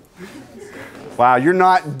it's, wow, you're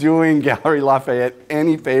not doing Galerie Lafayette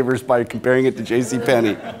any favors by comparing it to J.C.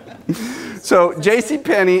 Penney. So J.C.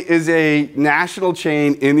 Penney is a national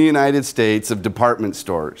chain in the United States of department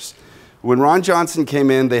stores. When Ron Johnson came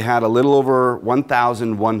in, they had a little over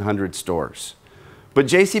 1,100 stores. But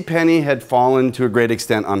J.C. Penney had fallen to a great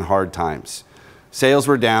extent on hard times. Sales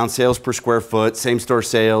were down, sales per square foot, same store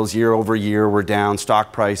sales year over year were down,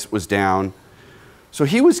 stock price was down. So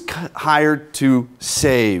he was hired to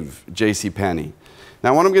save J.C. Penney.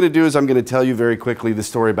 Now what I'm going to do is I'm going to tell you very quickly the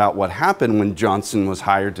story about what happened when Johnson was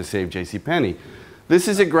hired to save J.C. Penney. This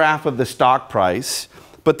is a graph of the stock price,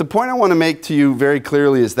 but the point I want to make to you very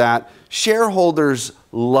clearly is that shareholders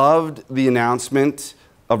loved the announcement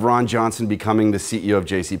of Ron Johnson becoming the CEO of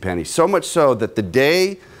J.C. Penney. So much so that the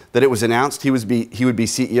day that it was announced he would be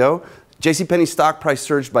CEO, J.C. Penney's stock price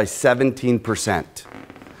surged by 17%.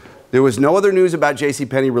 There was no other news about J.C.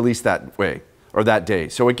 Penney released that way, or that day.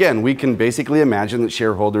 So again, we can basically imagine that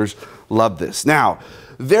shareholders loved this. Now,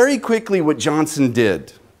 very quickly what Johnson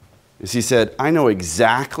did is he said, I know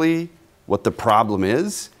exactly what the problem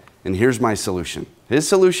is, and here's my solution. His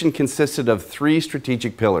solution consisted of 3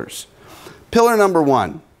 strategic pillars. Pillar number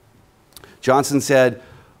 1, Johnson said,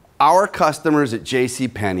 our customers at J.C.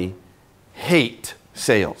 Penney hate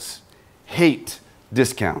sales, hate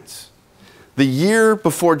discounts. The year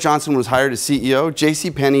before Johnson was hired as CEO,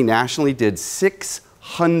 J.C. Penney nationally did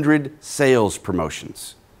 600 sales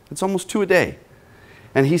promotions. It's almost 2 a day.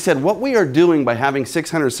 And he said, what we are doing by having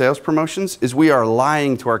 600 sales promotions is we are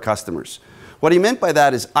lying to our customers. What he meant by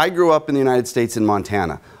that is I grew up in the United States in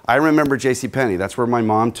Montana. I remember J.C. Penney. That's where my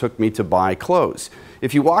mom took me to buy clothes.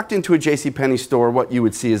 If you walked into a J.C. Penney store, what you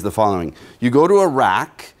would see is the following. You go to a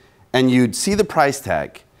rack and you'd see the price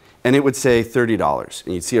tag. And it would say $30,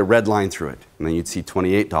 and you'd see a red line through it. And then you'd see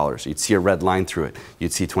 $28, you'd see a red line through it.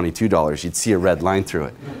 You'd see $22, you'd see a red line through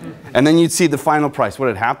it. And then you'd see the final price. What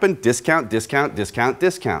had happened? Discount, discount, discount,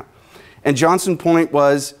 discount. And Johnson's point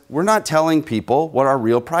was, we're not telling people what our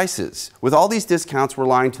real price is. With all these discounts, we're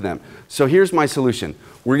lying to them. So here's my solution.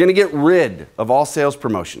 We're going to get rid of all sales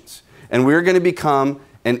promotions. And we're going to become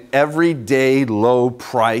an everyday low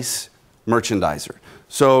price merchandiser.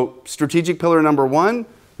 So strategic pillar number 1,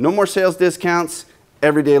 no more sales discounts,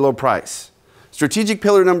 everyday low price. Strategic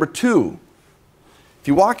pillar number 2, if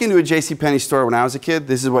you walk into a J.C. Penney store when I was a kid,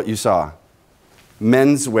 this is what you saw.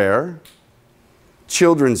 Menswear,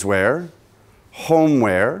 children's wear,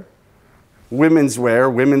 homeware, women's wear,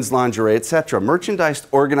 women's lingerie, etc. Merchandise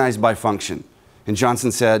organized by function. And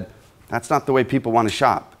Johnson said, that's not the way people want to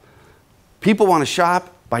shop. People want to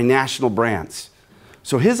shop by national brands.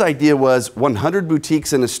 So his idea was 100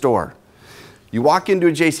 boutiques in a store. You walk into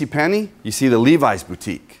a J.C. Penney, you see the Levi's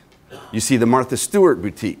boutique. You see the Martha Stewart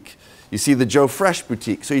boutique. You see the Joe Fresh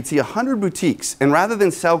boutique. So you'd see 100 boutiques. And rather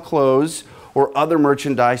than sell clothes or other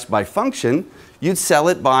merchandise by function, you'd sell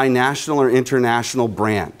it by national or international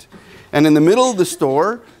brand. And in the middle of the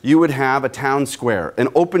store, you would have a town square, an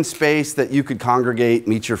open space that you could congregate,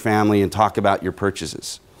 meet your family, and talk about your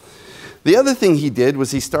purchases. The other thing he did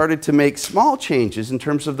was he started to make small changes in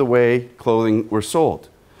terms of the way clothing were sold.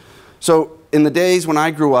 So in the days when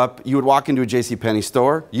I grew up, you would walk into a J.C. Penney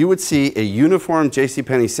store, you would see a uniformed J.C.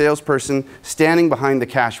 Penney salesperson standing behind the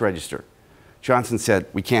cash register. Johnson said,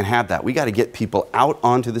 we can't have that. We got to get people out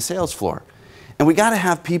onto the sales floor. And we got to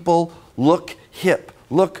have people look hip,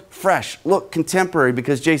 look fresh, look contemporary,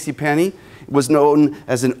 because J.C. Penney was known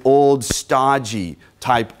as an old, stodgy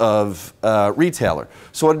type of retailer.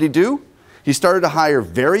 So what did he do? He started to hire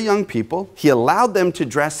very young people. He allowed them to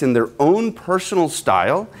dress in their own personal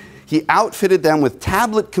style. He outfitted them with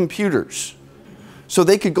tablet computers so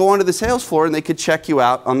they could go onto the sales floor and they could check you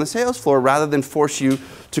out on the sales floor rather than force you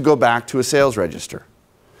to go back to a sales register.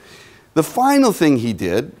 The final thing he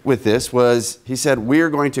did with this was he said, we're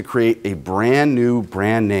going to create a brand new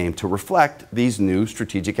brand name to reflect these new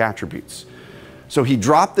strategic attributes. So he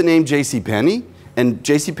dropped the name JCPenney, and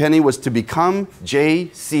JCPenney was to become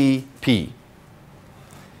JCP.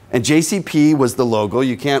 And JCP was the logo.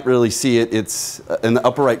 You can't really see it. It's in the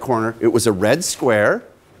upper right corner. It was a red square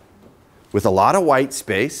with a lot of white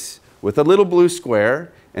space, with a little blue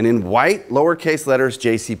square, and in white lowercase letters,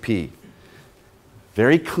 JCP.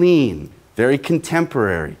 Very clean, very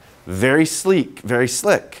contemporary, very sleek, very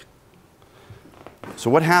slick. So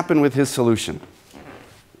what happened with his solution?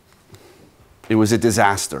 It was a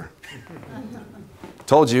disaster.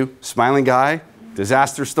 Told you, smiling guy,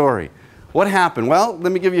 disaster story. What happened? Well,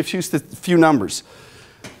 let me give you a few numbers.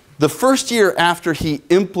 The first year after he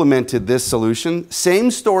implemented this solution,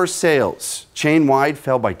 same-store sales, chain-wide,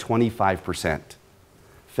 fell by 25%.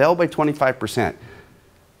 Fell by 25%.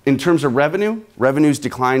 In terms of revenue, revenues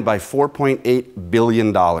declined by $4.8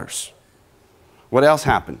 billion. What else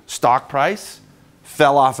happened? Stock price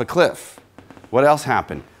fell off a cliff. What else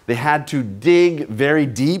happened? They had to dig very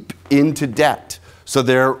deep into debt. So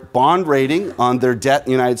their bond rating on their debt in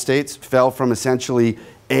the United States fell from essentially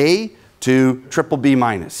A to BBB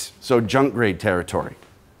minus, so junk grade territory.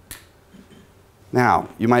 Now,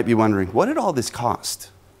 you might be wondering, what did all this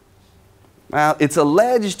cost? Well, it's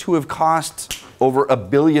alleged to have cost over $1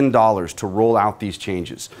 billion to roll out these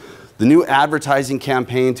changes. The new advertising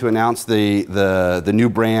campaign to announce the new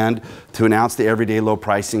brand, to announce the everyday low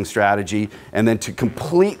pricing strategy, and then to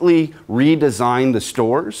completely redesign the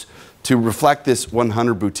stores to reflect this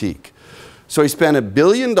 100 boutique. So he spent $1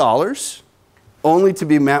 billion only to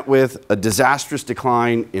be met with a disastrous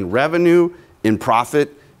decline in revenue, in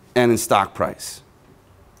profit, and in stock price.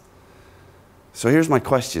 So here's my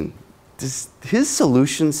question. Does his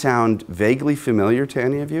solution sound vaguely familiar to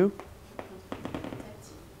any of you?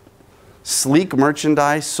 Sleek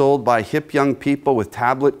merchandise sold by hip young people with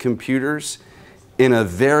tablet computers in a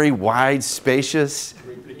very wide, spacious...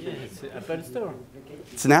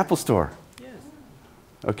 It's an Apple store.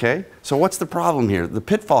 Okay? So what's the problem here? The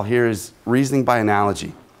pitfall here is reasoning by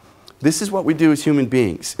analogy. This is what we do as human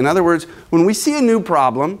beings. In other words, when we see a new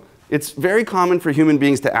problem, it's very common for human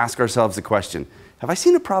beings to ask ourselves the question, have I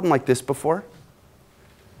seen a problem like this before?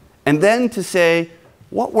 And then to say,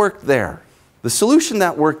 what worked there? The solution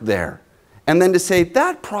that worked there. And then to say,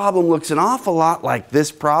 that problem looks an awful lot like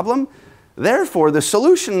this problem. Therefore, the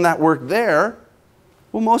solution that worked there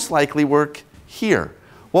will most likely work here.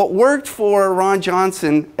 What worked for Ron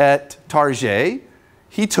Johnson at Target,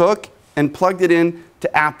 he took and plugged it in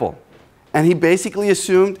to Apple. And he basically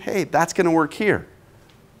assumed, hey, that's going to work here.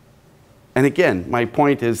 And again, my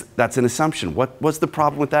point is that's an assumption. What was the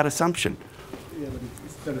problem with that assumption? Yeah, but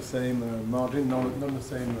it's still the same margin, not the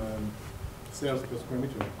same sales per square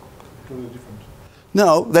meter. Totally different.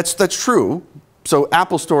 No, that's true. So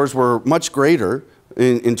Apple stores were much greater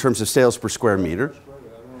in terms of sales per square meter.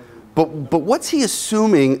 But what's he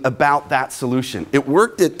assuming about that solution? It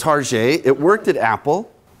worked at Target, it worked at Apple.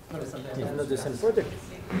 Not the same product.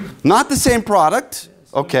 Not the same product,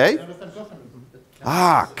 okay.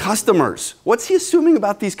 Customers. What's he assuming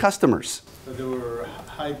about these customers? So there were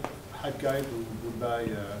hype guys who would buy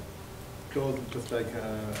clothes just like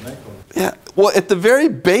an iPhone. Yeah, well, at the very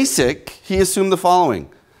basic, he assumed the following.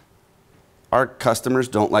 Our customers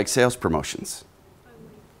don't like sales promotions.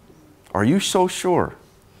 Are you so sure?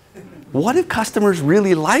 What if customers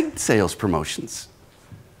really liked sales promotions?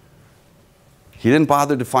 He didn't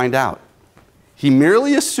bother to find out. He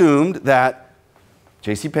merely assumed that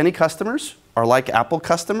JCPenney customers are like Apple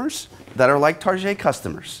customers that are like Target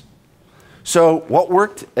customers. So what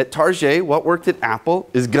worked at Target, what worked at Apple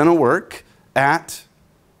is going to work at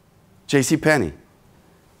JCPenney.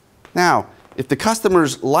 Now, if the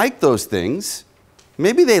customers like those things,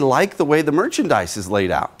 maybe they like the way the merchandise is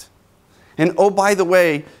laid out. And oh, by the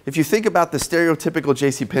way, if you think about the stereotypical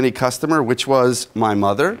JCPenney customer, which was my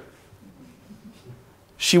mother,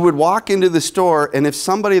 she would walk into the store, and if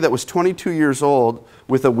somebody that was 22 years old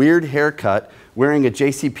with a weird haircut, wearing a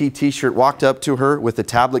JCP t-shirt, walked up to her with a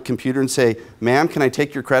tablet computer and say, "Ma'am, can I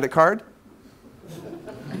take your credit card?"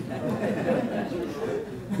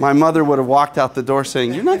 My mother would have walked out the door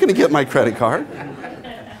saying, "You're not going to get my credit card."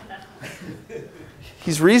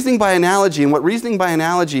 He's reasoning by analogy, and what reasoning by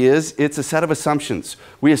analogy is, it's a set of assumptions.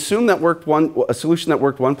 We assume that a solution that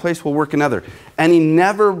worked one place will work another. And he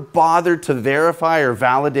never bothered to verify or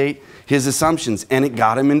validate his assumptions, and it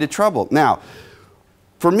got him into trouble. Now,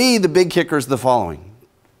 for me, the big kicker is the following.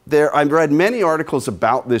 I've read many articles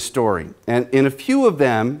about this story, and in a few of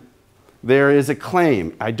them, there is a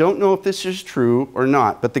claim. I don't know if this is true or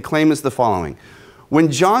not, but the claim is the following.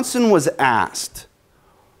 When Johnson was asked,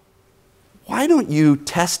 why don't you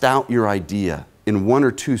test out your idea in 1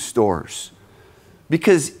 or 2 stores?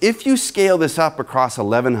 Because if you scale this up across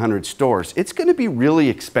 1,100 stores, it's going to be really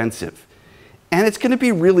expensive, and it's going to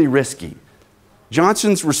be really risky.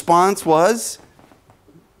 Johnson's response was,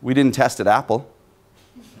 we didn't test at Apple.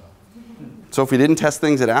 So if we didn't test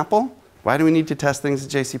things at Apple, why do we need to test things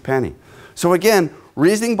at JCPenney? So again,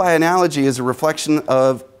 reasoning by analogy is a reflection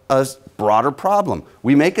of a broader problem.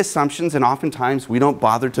 We make assumptions, and oftentimes we don't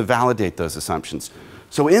bother to validate those assumptions.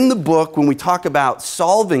 So in the book, when we talk about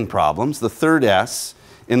solving problems, the third S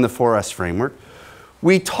in the 4S framework,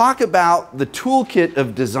 we talk about the toolkit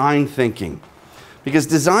of design thinking. Because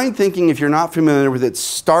design thinking, if you're not familiar with it,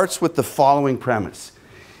 starts with the following premise.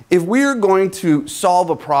 If we're going to solve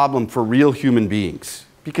a problem for real human beings,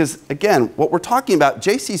 because again, what we're talking about,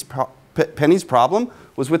 JCPenney's problem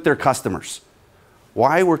was with their customers.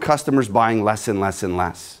 Why were customers buying less and less and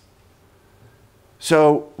less?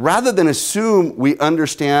 So rather than assume we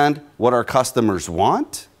understand what our customers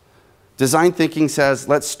want, design thinking says,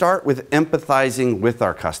 let's start with empathizing with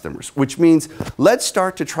our customers, which means let's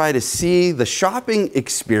start to try to see the shopping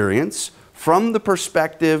experience from the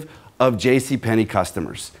perspective of JCPenney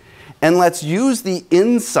customers. And let's use the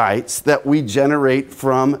insights that we generate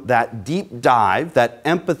from that deep dive, that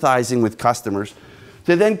empathizing with customers,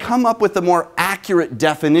 to then come up with a more accurate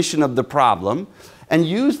definition of the problem, and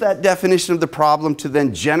use that definition of the problem to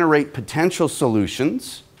then generate potential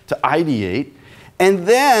solutions, to ideate. And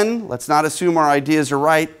then, let's not assume our ideas are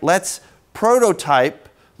right, let's prototype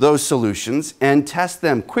those solutions and test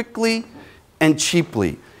them quickly and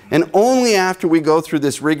cheaply. And only after we go through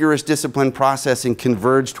this rigorous discipline process and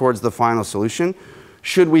converge towards the final solution,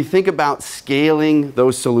 should we think about scaling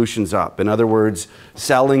those solutions up. In other words,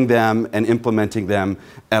 selling them and implementing them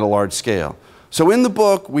at a large scale. So in the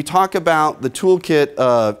book, we talk about the toolkit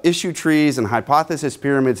of issue trees and hypothesis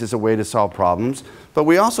pyramids as a way to solve problems, but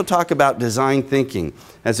we also talk about design thinking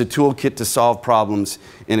as a toolkit to solve problems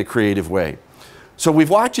in a creative way. So we've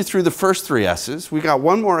walked you through the first 3 S's. We've got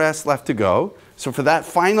 1 more S left to go. So for that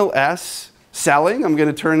final S, selling, I'm going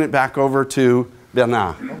to turn it back over to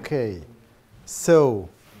Bernard. Okay, so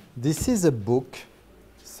this is a book.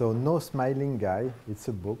 So no smiling guy, it's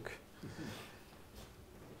a book.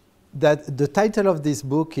 The title of this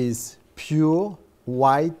book is Pure,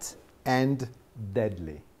 White, and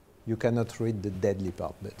Deadly. You cannot read the deadly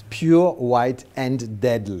part, but pure, white, and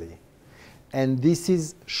deadly. And this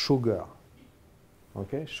is sugar.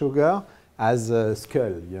 Okay, sugar as a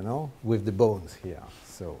skull, you know, with the bones here.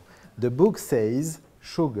 So the book says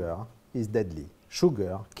sugar is deadly.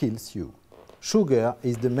 Sugar kills you. Sugar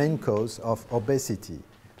is the main cause of obesity,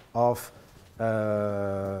 of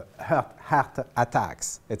heart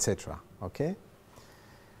attacks, etc. Okay.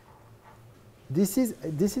 This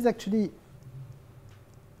is actually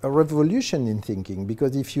a revolution in thinking,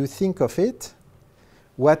 because if you think of it,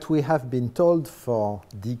 what we have been told for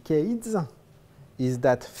decades is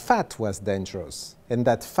that fat was dangerous, and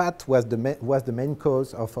that fat was the main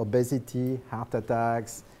cause of obesity, heart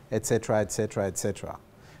attacks, etc., etc., etc.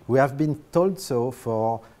 We have been told so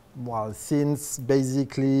for, well, since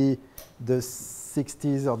basically the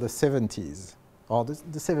 60s or the 70s, or the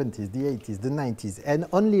 70s, the 80s, the 90s. And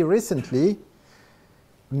only recently,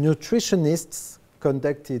 nutritionists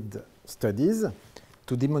conducted studies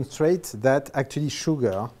to demonstrate that actually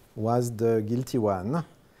sugar was the guilty one.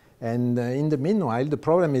 And in the meanwhile, the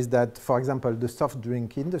problem is that, for example, the soft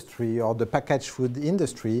drink industry or the packaged food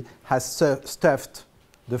industry has stuffed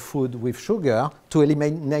the food with sugar to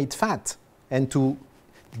eliminate fat and to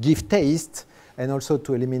give taste, and also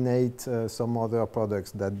to eliminate some other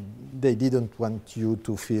products that they didn't want you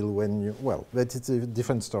to feel when you, well, but it's a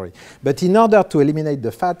different story. But in order to eliminate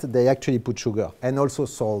the fat, they actually put sugar and also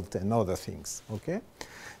salt and other things, okay?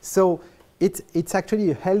 So it's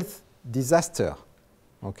actually a health disaster.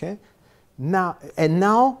 Okay.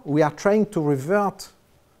 Now we are trying to revert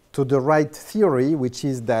to the right theory, which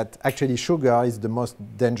is that actually sugar is the most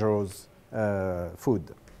dangerous food.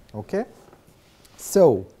 Okay.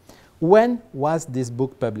 So, when was this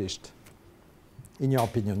book published? In your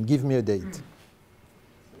opinion, give me a date. 70s.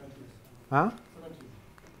 Huh? 70s.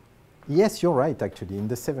 Yes, you're right. Actually, in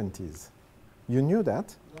the 70s. You knew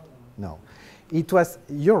that? No. It was.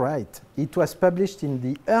 You're right. It was published in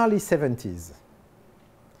the early 70s.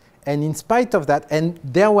 And in spite of that, and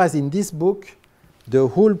there was in this book the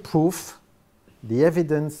whole proof the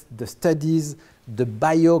evidence, the studies, the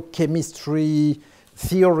biochemistry,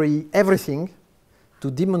 theory, everything to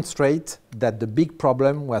demonstrate that the big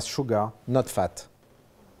problem was sugar, not fat.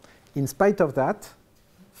 In spite of that,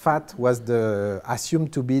 fat was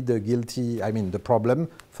assumed to be the problem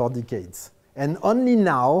for decades. And only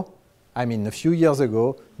now, a few years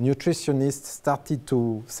ago, nutritionists started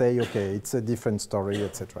to say, okay, it's a different story,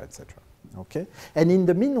 etc., etc. Okay? And in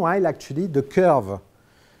the meanwhile, actually, the curve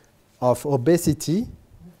of obesity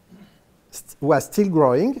was still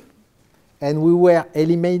growing, and we were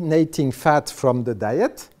eliminating fat from the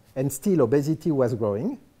diet, and still obesity was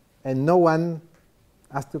growing, and no one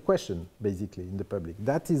asked a question, basically, in the public.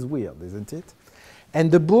 That is weird, isn't it?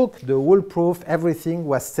 And the book, the whole proof, everything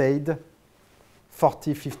was said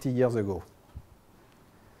 40, 50 years ago.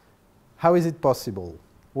 How is it possible?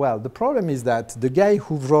 Well, the problem is that the guy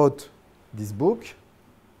who wrote this book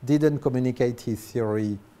didn't communicate his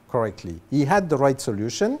theory correctly. He had the right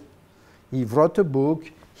solution. He wrote a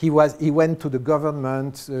book. He went to the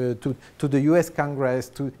government, to the US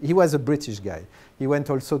Congress. He was a British guy. He went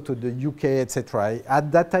also to the UK, etc.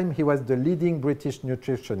 At that time, he was the leading British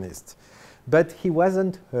nutritionist. But he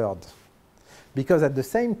wasn't heard. Because at the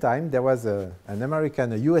same time, there was an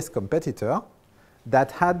American, a US competitor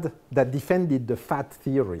that defended the fat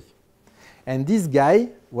theory. And this guy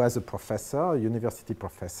was a professor, a university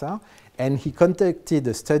professor, and he conducted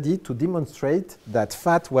a study to demonstrate that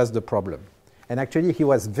fat was the problem. And actually, he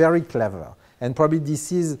was very clever. And probably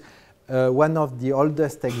this is one of the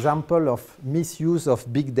oldest examples of misuse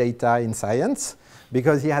of big data in science,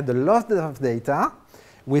 because he had a lot of data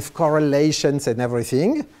with correlations and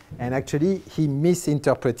everything, and actually he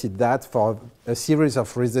misinterpreted that for a series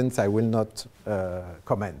of reasons I will not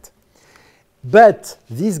comment. But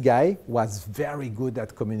this guy was very good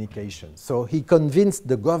at communication. So he convinced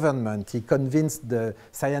the government, he convinced the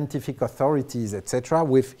scientific authorities, etc.,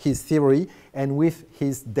 with his theory and with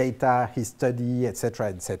his data, his study, etc.,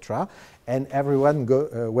 etc. And everyone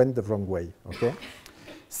went the wrong way. Okay?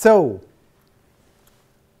 So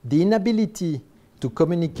the inability to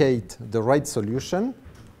communicate the right solution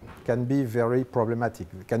can be very problematic.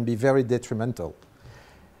 It can be very detrimental.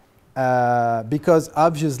 Because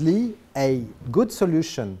obviously a good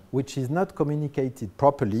solution which is not communicated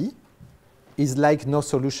properly is like no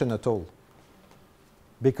solution at all,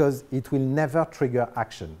 because it will never trigger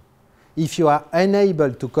action. If you are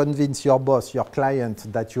unable to convince your boss, your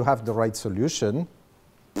client, that you have the right solution,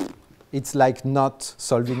 it's like not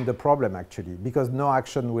solving the problem actually, because no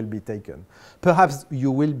action will be taken. Perhaps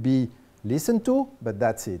you will be listened to, but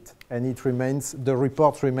that's it. And it remains, the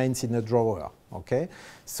report remains in a drawer. Okay?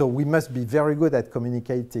 So we must be very good at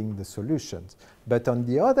communicating the solutions. But on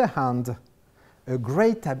the other hand, a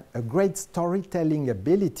great storytelling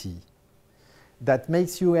ability that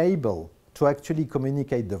makes you able to actually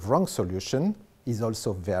communicate the wrong solution is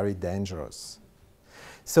also very dangerous.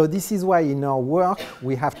 So this is why in our work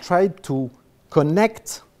we have tried to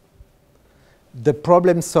connect the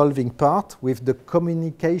problem-solving part with the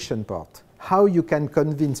communication part. How you can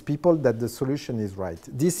convince people that the solution is right.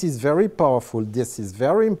 This is very powerful, this is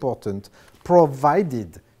very important,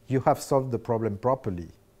 provided you have solved the problem properly.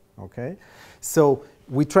 Okay? So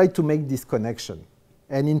we try to make this connection.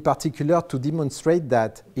 And in particular, to demonstrate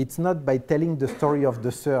that it's not by telling the story of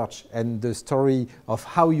the search and the story of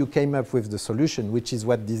how you came up with the solution, which is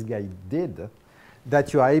what this guy did,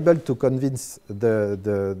 that you are able to convince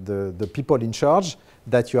the people in charge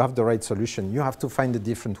that you have the right solution. You have to find a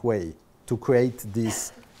different way to create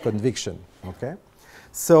this conviction. Okay?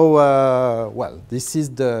 So, well, this is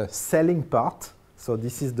the selling part. So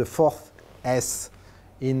this is the fourth S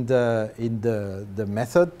in the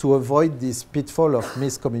method to avoid this pitfall of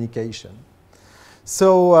miscommunication.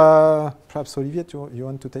 So perhaps Olivier, you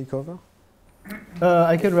want to take over?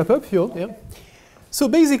 I can wrap up here. Yeah. So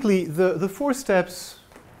basically, the 4 steps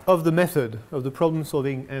of the method, of the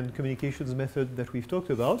problem-solving and communications method that we've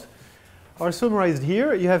talked about, are summarized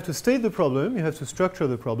here. You have to state the problem, you have to structure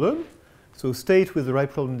the problem. So state with the right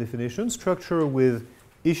problem definition, structure with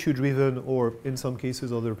issue-driven or, in some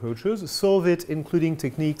cases, other approaches, solve it including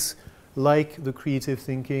techniques like the creative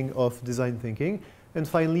thinking of design thinking, and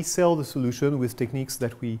finally sell the solution with techniques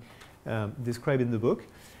that we describe in the book.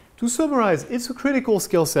 To summarize, it's a critical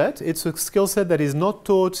skill set. It's a skill set that is not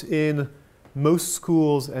taught in most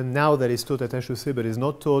schools, and now that is taught at HEC, but is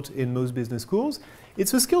not taught in most business schools.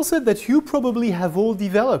 It's a skill set that you probably have all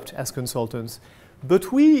developed as consultants.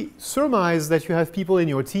 But we surmise that you have people in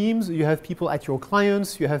your teams, you have people at your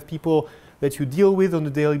clients, you have people that you deal with on a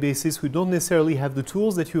daily basis who don't necessarily have the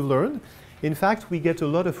tools that you've learned. In fact, we get a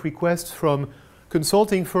lot of requests from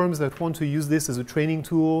consulting firms that want to use this as a training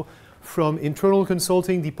tool, from internal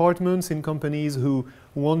consulting departments in companies who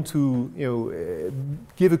want to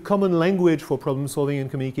give a common language for problem solving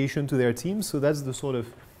and communication to their teams. So that's the sort of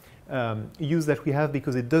use that we have,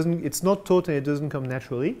 because it's not taught and it doesn't come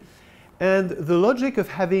naturally. And the logic of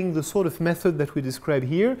having the sort of method that we describe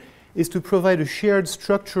here is to provide a shared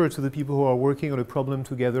structure to the people who are working on a problem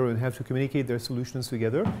together and have to communicate their solutions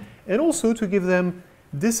together, and also to give them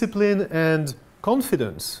discipline and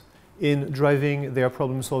confidence in driving their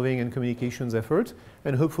problem solving and communications effort,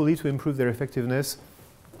 and hopefully to improve their effectiveness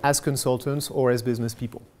as consultants or as business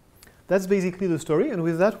people. That's basically the story, and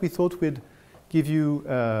with that we thought we'd give you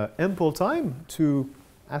ample time to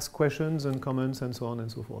ask questions and comments and so on and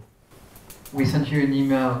so forth. We sent you an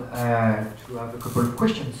email to have a couple of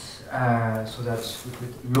questions so that we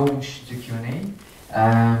could launch the Q&A.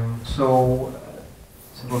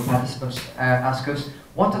 Several participants ask us,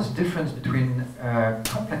 what is the difference between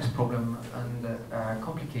complex problem and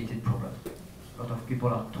complicated problem? A lot of people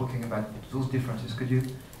are talking about those differences. Could you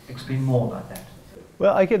explain more about that?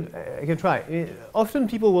 Well, I can try. Often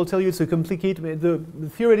people will tell you it's a complicated, the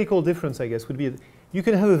theoretical difference, I guess, would be you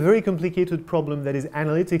can have a very complicated problem that is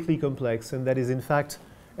analytically complex and that is in fact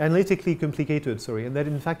analytically complicated, sorry, and that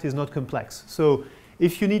in fact is not complex. So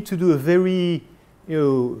if you need to do a very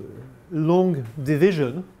long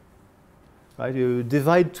division, right, you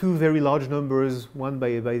divide two very large numbers, one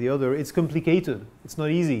by the other, it's complicated. It's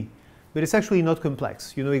not easy, but it's actually not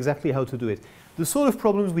complex. You know exactly how to do it. The sort of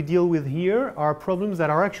problems we deal with here are problems that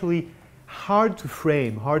are actually hard to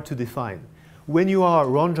frame, hard to define. When you are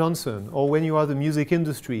Ron Johnson, or when you are the music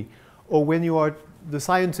industry, or when you are the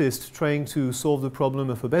scientist trying to solve the problem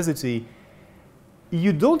of obesity,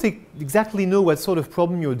 you don't exactly know what sort of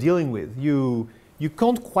problem you're dealing with. You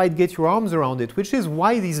can't quite get your arms around it, which is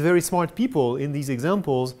why these very smart people in these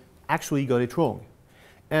examples actually got it wrong.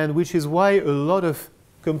 And which is why a lot of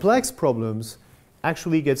complex problems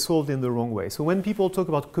actually get solved in the wrong way. So when people talk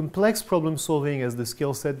about complex problem solving as the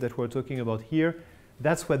skill set that we're talking about here,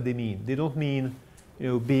 that's what they mean. They don't mean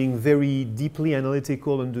being very deeply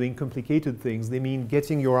analytical and doing complicated things. They mean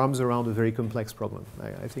getting your arms around a very complex problem.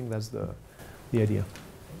 I think that's the idea.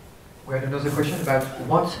 We had another question about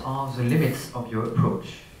what are the limits of your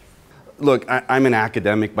approach? Look, I'm an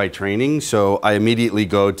academic by training, so I immediately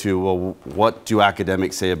go to, well, what do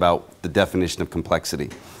academics say about the definition of complexity?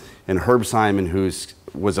 And Herb Simon, who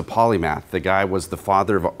was a polymath, the guy was the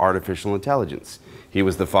father of artificial intelligence. He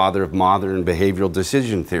was the father of modern behavioral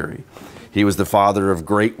decision theory. He was the father of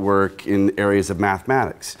great work in areas of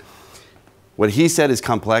mathematics. What he said is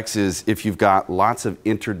complex is if you've got lots of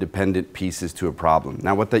interdependent pieces to a problem.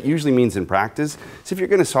 Now, what that usually means in practice is if you're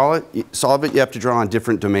going to solve it, you have to draw on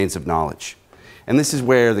different domains of knowledge. And this is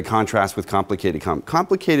where the contrast with complicated comes.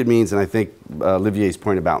 Complicated means, and I think Olivier's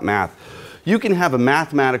point about math, you can have a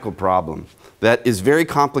mathematical problem that is very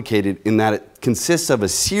complicated in that it consists of a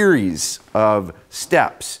series of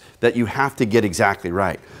steps that you have to get exactly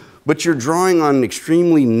right. But you're drawing on an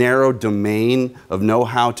extremely narrow domain of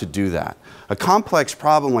know-how to do that. A complex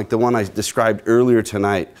problem like the one I described earlier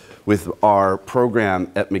tonight with our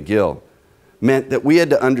program at McGill meant that we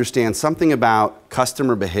had to understand something about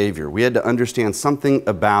customer behavior. We had to understand something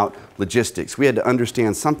about logistics. We had to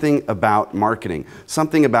understand something about marketing,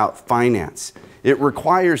 something about finance. It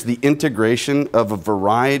requires the integration of a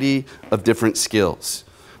variety of different skills.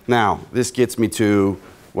 Now, this gets me to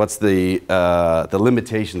what's the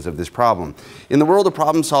limitations of this problem. In the world of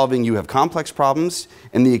problem solving, you have complex problems,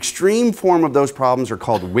 and the extreme form of those problems are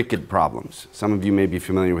called wicked problems. Some of you may be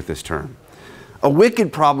familiar with this term. A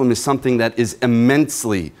wicked problem is something that is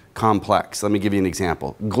immensely complex. Let me give you an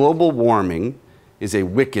example. Global warming is a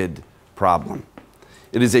wicked problem.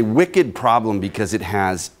 It is a wicked problem because it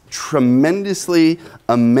has tremendously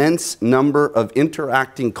immense number of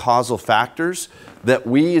interacting causal factors that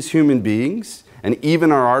we as human beings and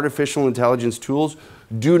even our artificial intelligence tools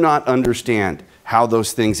do not understand how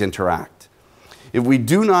those things interact. If we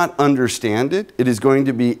do not understand it, it is going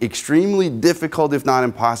to be extremely difficult, if not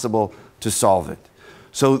impossible, to solve it.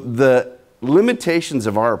 So the limitations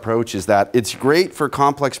of our approach is that it's great for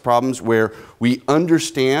complex problems where we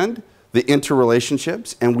understand the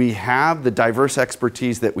interrelationships and we have the diverse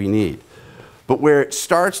expertise that we need. But where it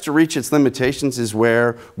starts to reach its limitations is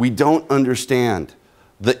where we don't understand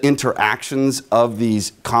the interactions of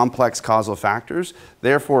these complex causal factors.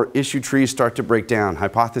 Therefore, issue trees start to break down,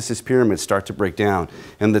 hypothesis pyramids start to break down,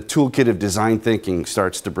 and the toolkit of design thinking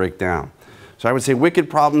starts to break down. So I would say wicked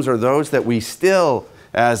problems are those that we still,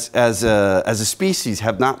 as a species,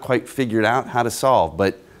 have not quite figured out how to solve.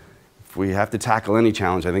 But if we have to tackle any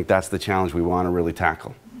challenge, I think that's the challenge we want to really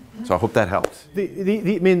tackle. So I hope that helps.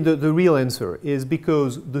 I mean, the real answer is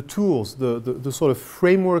because the tools, the sort of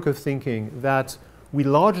framework of thinking that we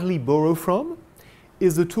largely borrow from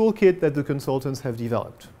is the toolkit that the consultants have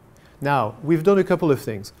developed. Now, we've done a couple of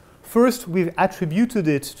things. First, we've attributed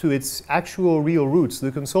it to its actual real roots.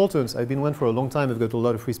 The consultants, I've been one for a long time, I've got a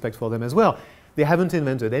lot of respect for them as well. They haven't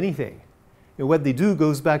invented anything. And what they do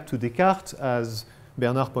goes back to Descartes, as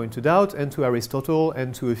Bernard pointed out, and to Aristotle,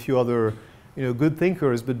 and to a few other good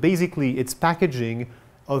thinkers. But basically, it's packaging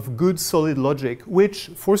of good, solid logic, which,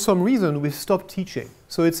 for some reason, we've stopped teaching.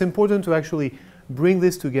 So it's important to actually bring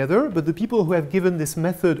this together. But the people who have given this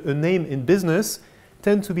method a name in business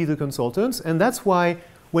tend to be the consultants. And that's why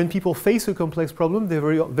when people face a complex problem,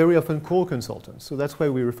 they're very often called consultants. So that's why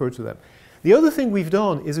we refer to them. The other thing we've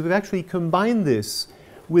done is we've actually combined this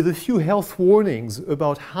with a few health warnings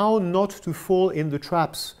about how not to fall in the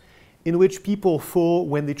traps in which people fall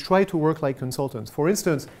when they try to work like consultants. For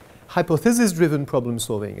instance, hypothesis-driven problem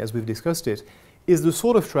solving, as we've discussed it, is the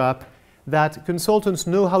sort of trap that consultants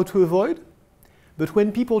know how to avoid. But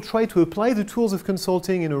when people try to apply the tools of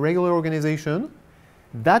consulting in a regular organization,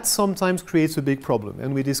 that sometimes creates a big problem,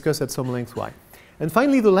 and we discuss at some length why. And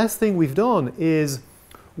finally, the last thing we've done is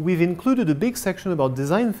we've included a big section about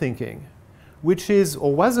design thinking, which is,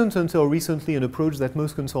 or wasn't until recently, an approach that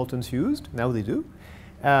most consultants used. Now they do.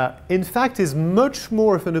 In fact, is much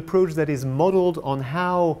more of an approach that is modeled on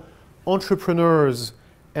how entrepreneurs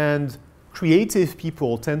and creative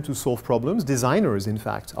people tend to solve problems. Designers, in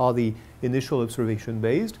fact, are the initial observation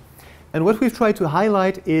based. And what we've tried to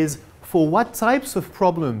highlight is for what types of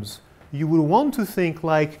problems you would want to think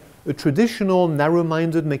like a traditional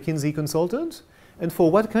narrow-minded McKinsey consultant, and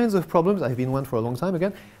for what kinds of problems, I've been one for a long time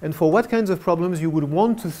again, and for what kinds of problems you would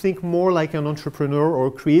want to think more like an entrepreneur or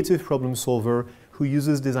a creative problem solver who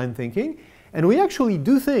uses design thinking. And we actually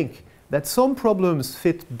do think that some problems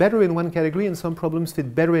fit better in one category and some problems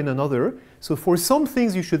fit better in another. So for some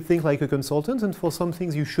things you should think like a consultant, and for some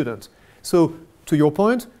things you shouldn't. So to your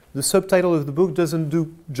point, the subtitle of the book doesn't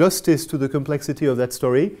do justice to the complexity of that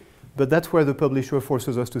story, but that's where the publisher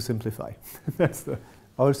forces us to simplify. That's the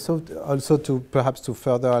also to perhaps to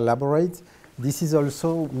further elaborate, this is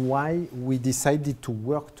also why we decided to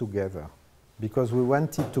work together, because we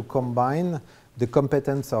wanted to combine the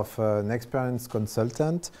competence of an experienced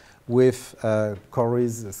consultant with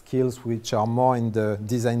Corey's skills, which are more in the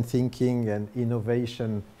design thinking and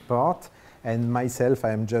innovation part. And myself,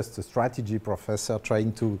 I am just a strategy professor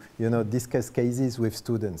trying to discuss cases with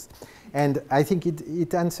students. And I think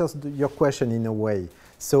it answers your question in a way.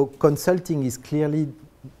 So consulting is clearly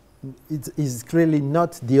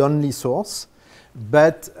not the only source,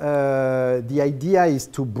 but the idea is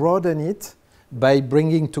to broaden it by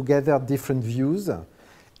bringing together different views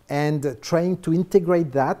and trying to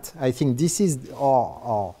integrate that. I think this is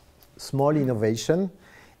our small innovation,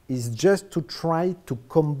 is just to try to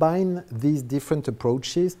combine these different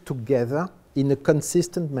approaches together in a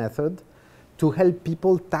consistent method to help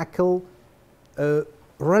people tackle a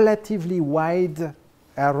relatively wide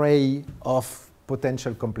array of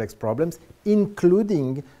potential complex problems,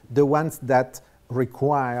 including the ones that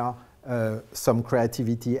require some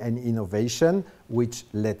creativity and innovation, which,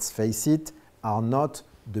 let's face it, are not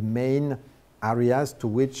the main areas to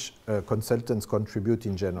which consultants contribute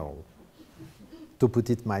in general, to put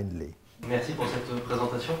it mildly. Merci pour cette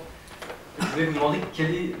présentation. Je voulais vous demander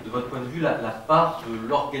quelle est, de votre point de vue, la part de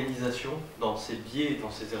l'organisation dans ces biais et dans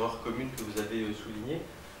ces erreurs communes que vous avez soulignées.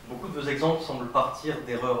 Beaucoup de vos exemples semblent partir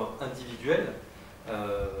d'erreurs individuelles,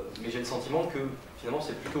 mais j'ai le sentiment que finalement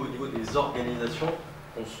c'est plutôt au niveau des organisations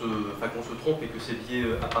qu'on se trompe et que ces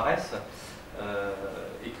biais apparaissent,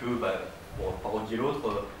 et que, pour parodier l'autre,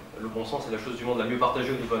 le bon sens est la chose du monde la mieux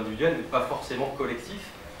partagée au niveau individuel, mais pas forcément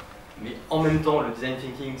collectif. Mais en même temps, le design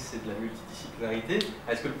thinking, c'est de la multidisciplinarité.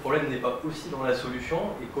 Est-ce que le problème n'est pas aussi dans la solution?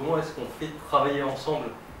 Et comment est-ce qu'on fait travailler ensemble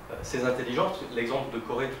ces intelligences? L'exemple de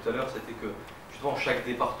Corée tout à l'heure, c'était que justement chaque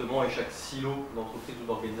département et chaque silo d'entreprise ou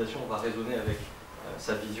d'organisation va raisonner avec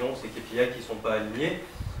sa vision, ses KPI qui ne sont pas alignés.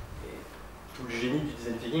 Et tout le génie du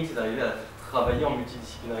design thinking, c'est d'arriver à travailler en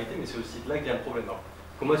multidisciplinarité, mais c'est aussi de là qu'il y a un problème. Alors,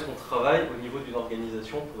 comment est-ce qu'on travaille au niveau d'une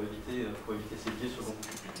organisation pour éviter ces biais selon vous?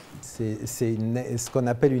 C'est ce qu'on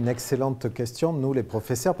appelle une excellente question, nous les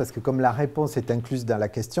professeurs, parce que comme la réponse est incluse dans la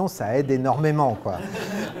question, ça aide énormément, quoi.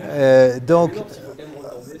 Donc,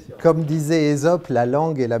 comme disait Ésope, la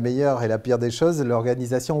langue est la meilleure et la pire des choses.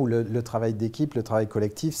 L'organisation ou le travail d'équipe, le travail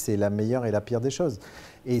collectif, c'est la meilleure et la pire des choses.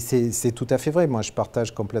 Et c'est tout à fait vrai, moi je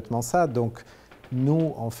partage complètement ça. Donc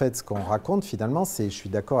nous, en fait, ce qu'on raconte finalement, c'est, je suis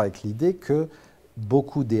d'accord avec l'idée que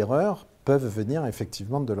beaucoup d'erreurs peuvent venir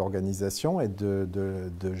effectivement de l'organisation et de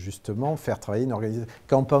justement faire travailler une organisation.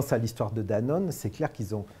 Quand on pense à l'histoire de Danone, c'est clair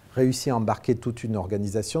qu'ils ont réussi à embarquer toute une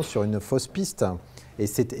organisation sur une fausse piste. Et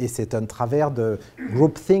c'est un travers de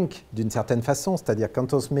groupthink d'une certaine façon, c'est-à-dire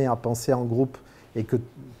quand on se met à penser en groupe et que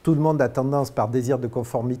tout le monde a tendance par désir de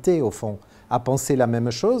conformité, au fond, à penser la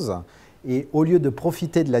même chose, et au lieu de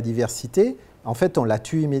profiter de la diversité, en fait, on la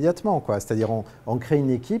tue immédiatement, quoi. C'est-à-dire on crée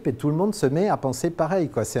une équipe et tout le monde se met à penser pareil,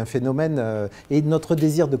 quoi. C'est un phénomène... et notre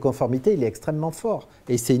désir de conformité, il est extrêmement fort.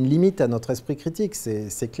 Et c'est une limite à notre esprit critique,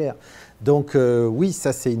 c'est clair. Donc oui,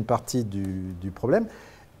 ça c'est une partie du problème.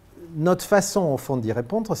 Notre façon, au fond, d'y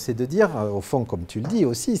répondre, c'est de dire, au fond, comme tu le dis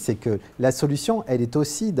aussi, c'est que la solution, elle est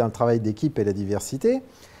aussi dans le travail d'équipe et la diversité,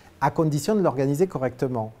 à condition de l'organiser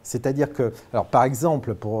correctement. C'est-à-dire que, alors par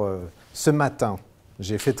exemple, pour ce matin,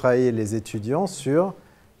 j'ai fait travailler les étudiants sur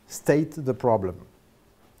State the Problem.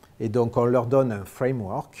 Et donc, on leur donne un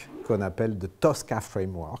framework qu'on appelle the Tosca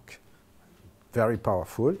Framework, very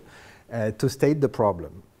powerful, to state the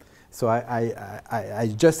problem. So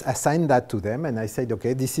I just assigned that to them and I said,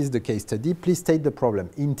 okay, this is the case study. Please state the problem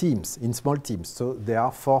in teams, in small teams. So there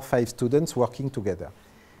are 4 or 5 students working together.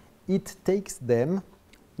 It takes them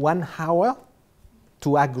 1 hour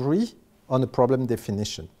to agree on a problem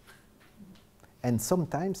definition. And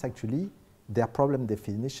sometimes, actually, their problem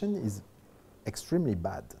definition is extremely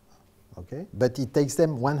bad. Okay? But it takes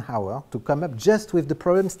them 1 hour to come up just with the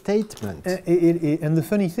problem statement. And the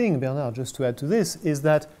funny thing, Bernard, just to add to this, is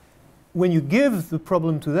that when you give the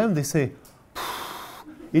problem to them, they say,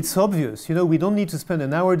 it's obvious, you know, we don't need to spend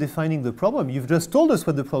an hour defining the problem. You've just told us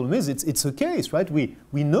what the problem is. It's a case, right?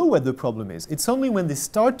 We know what the problem is. It's only when they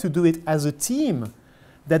start to do it as a team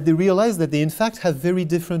that they realize that they in fact have very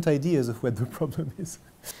different ideas of what the problem is.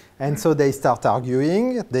 And so they start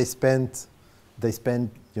arguing. They spend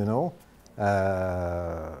you know,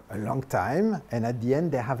 a long time. And at the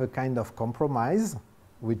end, they have a kind of compromise,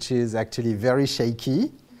 which is actually very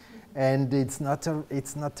shaky. And it's not a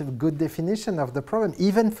good definition of the problem,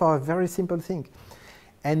 even for a very simple thing.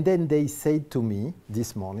 And then they said to me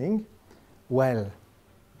this morning, well,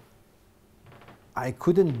 I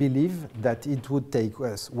couldn't believe that it would take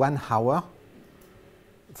us 1 hour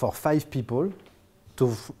for 5 people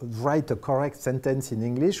to write a correct sentence in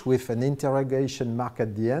English with an interrogation mark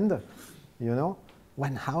at the end, you know,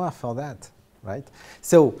 1 hour for that, right?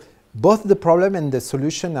 So both the problem and the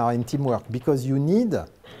solution are in teamwork because you need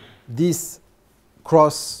this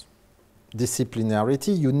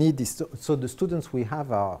cross-disciplinarity, you need this. So the students we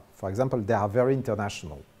have are, for example, they are very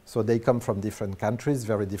international. So they come from different countries,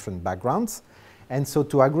 very different backgrounds. And so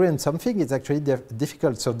to agree on something is actually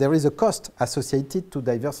difficult. So there is a cost associated to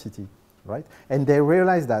diversity, right? And they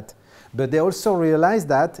realize that. But they also realize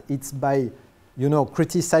that it's by, you know,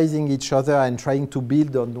 criticizing each other and trying to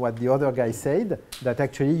build on what the other guy said that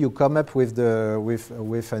actually you come up with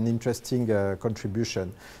an interesting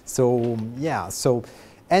contribution. So yeah, so,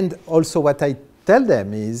 and also what I tell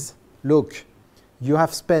them is, look, you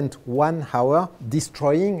have spent 1 hour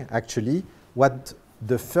destroying actually what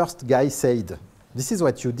the first guy said. This is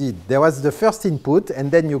what you did. There was the first input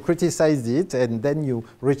and then you criticized it and then you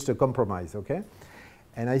reached a compromise, okay?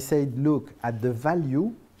 And I said, look, at the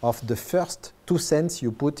value of the first 2 cents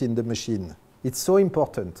you put in the machine. It's so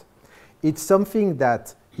important. It's something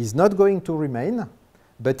that is not going to remain,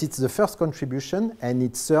 but it's the first contribution and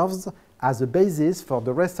it serves as a basis for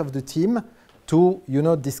the rest of the team to, you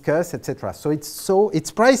know, discuss, etc. So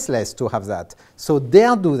it's priceless to have that. So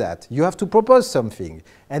dare do that. You have to propose something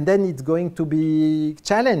and then it's going to be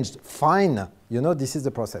challenged. Fine, you know, this is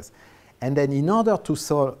the process. And then in order to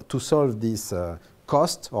solve this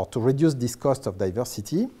cost or to reduce this cost of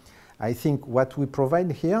diversity, I think what we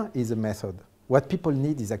provide here is a method. What people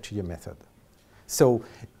need is actually a method. So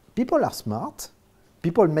people are smart,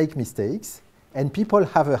 people make mistakes, and people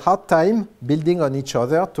have a hard time building on each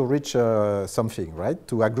other to reach something, right?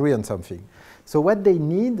 To agree on something. So what they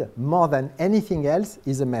need more than anything else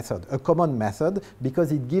is a method, a common method,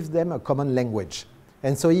 because it gives them a common language.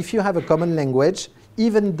 And so if you have a common language,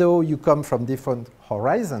 even though you come from different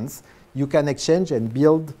horizons, you can exchange and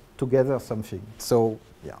build together something. So,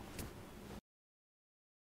 yeah.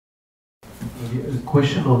 A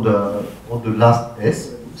question on the last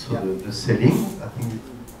S, so yeah. the selling. I think you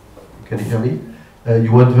can hear me.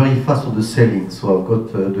 You went very fast on the selling, so I've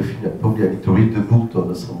got the feeling probably I need to read the book to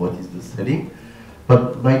understand what is the selling.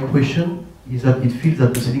 But my question is that it feels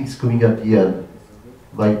that the selling is coming at the end.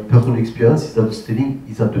 My personal experience is that the selling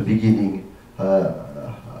is at the beginning.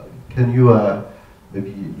 Can you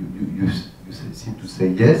maybe you seem to say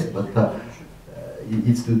yes, but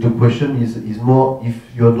it's the question is more if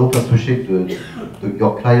you don't associate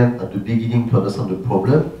your client at the beginning to understand the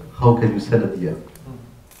problem, how can you sell at the end?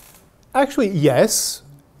 Actually, yes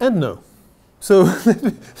and no. So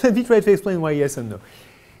let me try to explain why yes and no.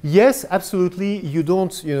 Yes, absolutely, you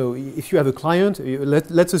don't, if you have a client,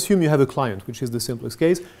 let's assume you have a client, which is the simplest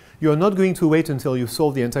case. You're not going to wait until you've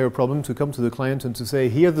solved the entire problem to come to the client and to say,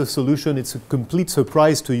 here's the solution, it's a complete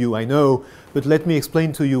surprise to you, I know, but let me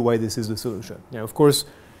explain to you why this is the solution. Now, of course,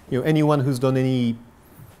 anyone who's done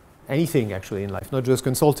anything actually in life, not just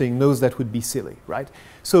consulting, knows that would be silly, right?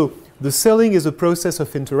 So the selling is a process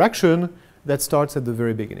of interaction that starts at the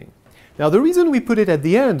very beginning. Now, the reason we put it at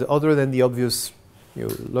the end, other than the obvious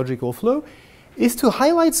logical flow, is to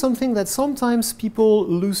highlight something that sometimes people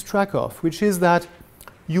lose track of, which is that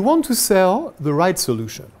you want to sell the right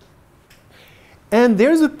solution. And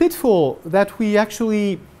there's a pitfall that we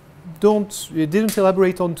actually didn't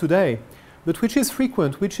elaborate on today, but which is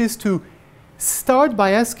frequent, which is to start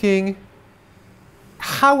by asking,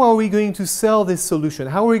 how are we going to sell this solution?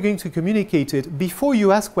 How are we going to communicate it before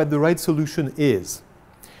you ask what the right solution is?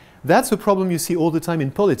 That's a problem you see all the time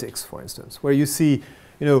in politics, for instance, where you see,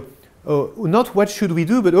 not what should we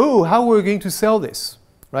do, but how we're going to sell this,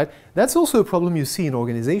 right? That's also a problem you see in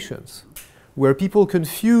organizations, where people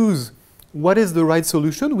confuse what is the right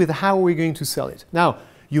solution with how we're going to sell it. Now,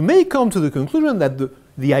 you may come to the conclusion that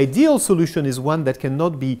the ideal solution is one that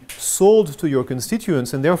cannot be sold to your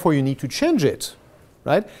constituents, and therefore you need to change it,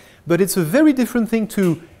 right? But it's a very different thing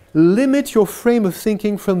to limit your frame of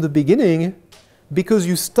thinking from the beginning, because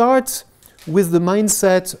you start with the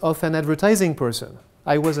mindset of an advertising person.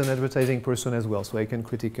 I was an advertising person as well, so I can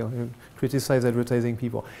criticize advertising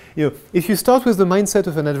people. If you start with the mindset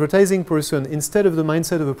of an advertising person instead of the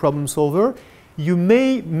mindset of a problem solver, you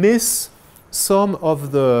may miss some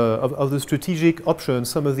of the strategic options,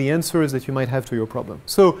 some of the answers that you might have to your problem.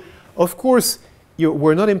 So, of course,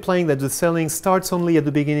 we're not implying that the selling starts only at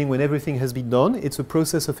the beginning when everything has been done. It's a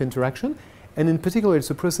process of interaction. And in particular, it's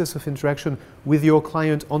a process of interaction with your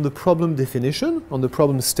client on the problem definition, on the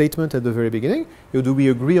problem statement at the very beginning. Do we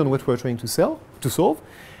agree on what we're trying to solve?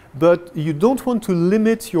 But you don't want to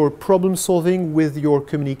limit your problem solving with your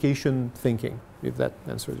communication thinking, if that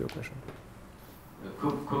answers your question.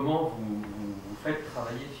 Comment vous faites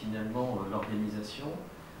travailler finalement l'organisation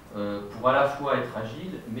pour à la fois être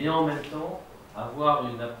agile, mais en même temps avoir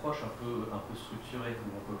une approche un peu structurée, où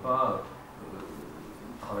on ne peut pas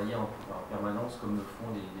travailler en permanence comme le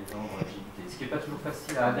font les gens dans l'agilité. Ce qui n'est pas toujours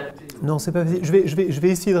facile à adapter. Non, c'est pas facile. Je vais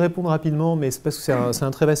essayer de répondre rapidement, mais c'est parce que c'est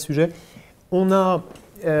un très vaste sujet. On a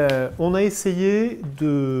essayé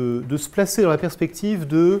de se placer dans la perspective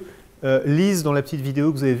de Lise dans la petite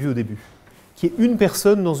vidéo que vous avez vue au début, qui est une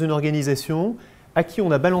personne dans une organisation à qui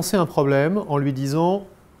on a balancé un problème en lui disant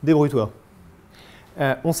 « débrouille-toi ».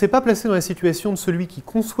 On ne s'est pas placé dans la situation de celui qui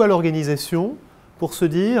conçoit l'organisation pour se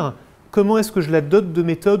dire « comment est-ce que je la dote de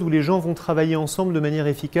méthodes où les gens vont travailler ensemble de manière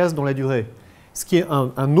efficace dans la durée ?» Ce qui est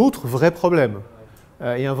un autre vrai problème.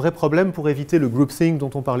 Et un vrai problème pour éviter le groupthink dont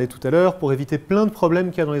on parlait tout à l'heure, pour éviter plein de problèmes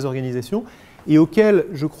qu'il y a dans les organisations, et auxquels,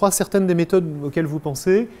 je crois, certaines des méthodes auxquelles vous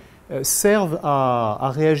pensez servent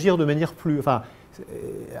à réagir de manière plus... Enfin,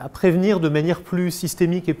 à prévenir de manière plus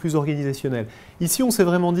systémique et plus organisationnelle. Ici, on s'est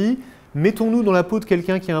vraiment dit, mettons-nous dans la peau de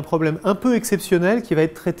quelqu'un qui a un problème un peu exceptionnel, qui va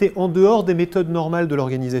être traité en dehors des méthodes normales de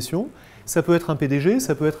l'organisation. Ça peut être un PDG,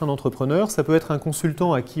 ça peut être un entrepreneur, ça peut être un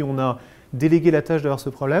consultant à qui on a délégué la tâche d'avoir ce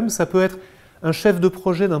problème, ça peut être un chef de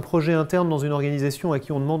projet d'un projet interne dans une organisation à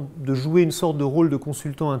qui on demande de jouer une sorte de rôle de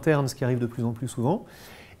consultant interne, ce qui arrive de plus en plus souvent,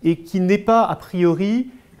 et qui n'est pas a priori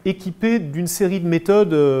équipé d'une série de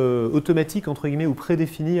méthodes automatiques, entre guillemets, ou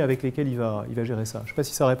prédéfinies avec lesquelles il va gérer ça. Je ne sais pas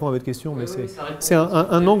si ça répond à votre question, mais c'est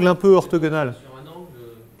un angle un peu orthogonal. Sur un angle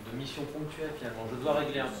de mission ponctuelle, finalement. Je dois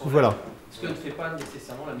régler un problème. Voilà. Ce que ne fait pas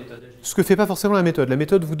nécessairement la méthode agile. Ce que ne fait pas forcément la méthode. La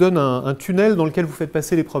méthode vous donne un tunnel dans lequel vous faites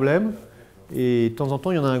passer les problèmes, et de temps en temps,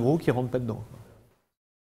 il y en a un gros qui ne rentre pas dedans.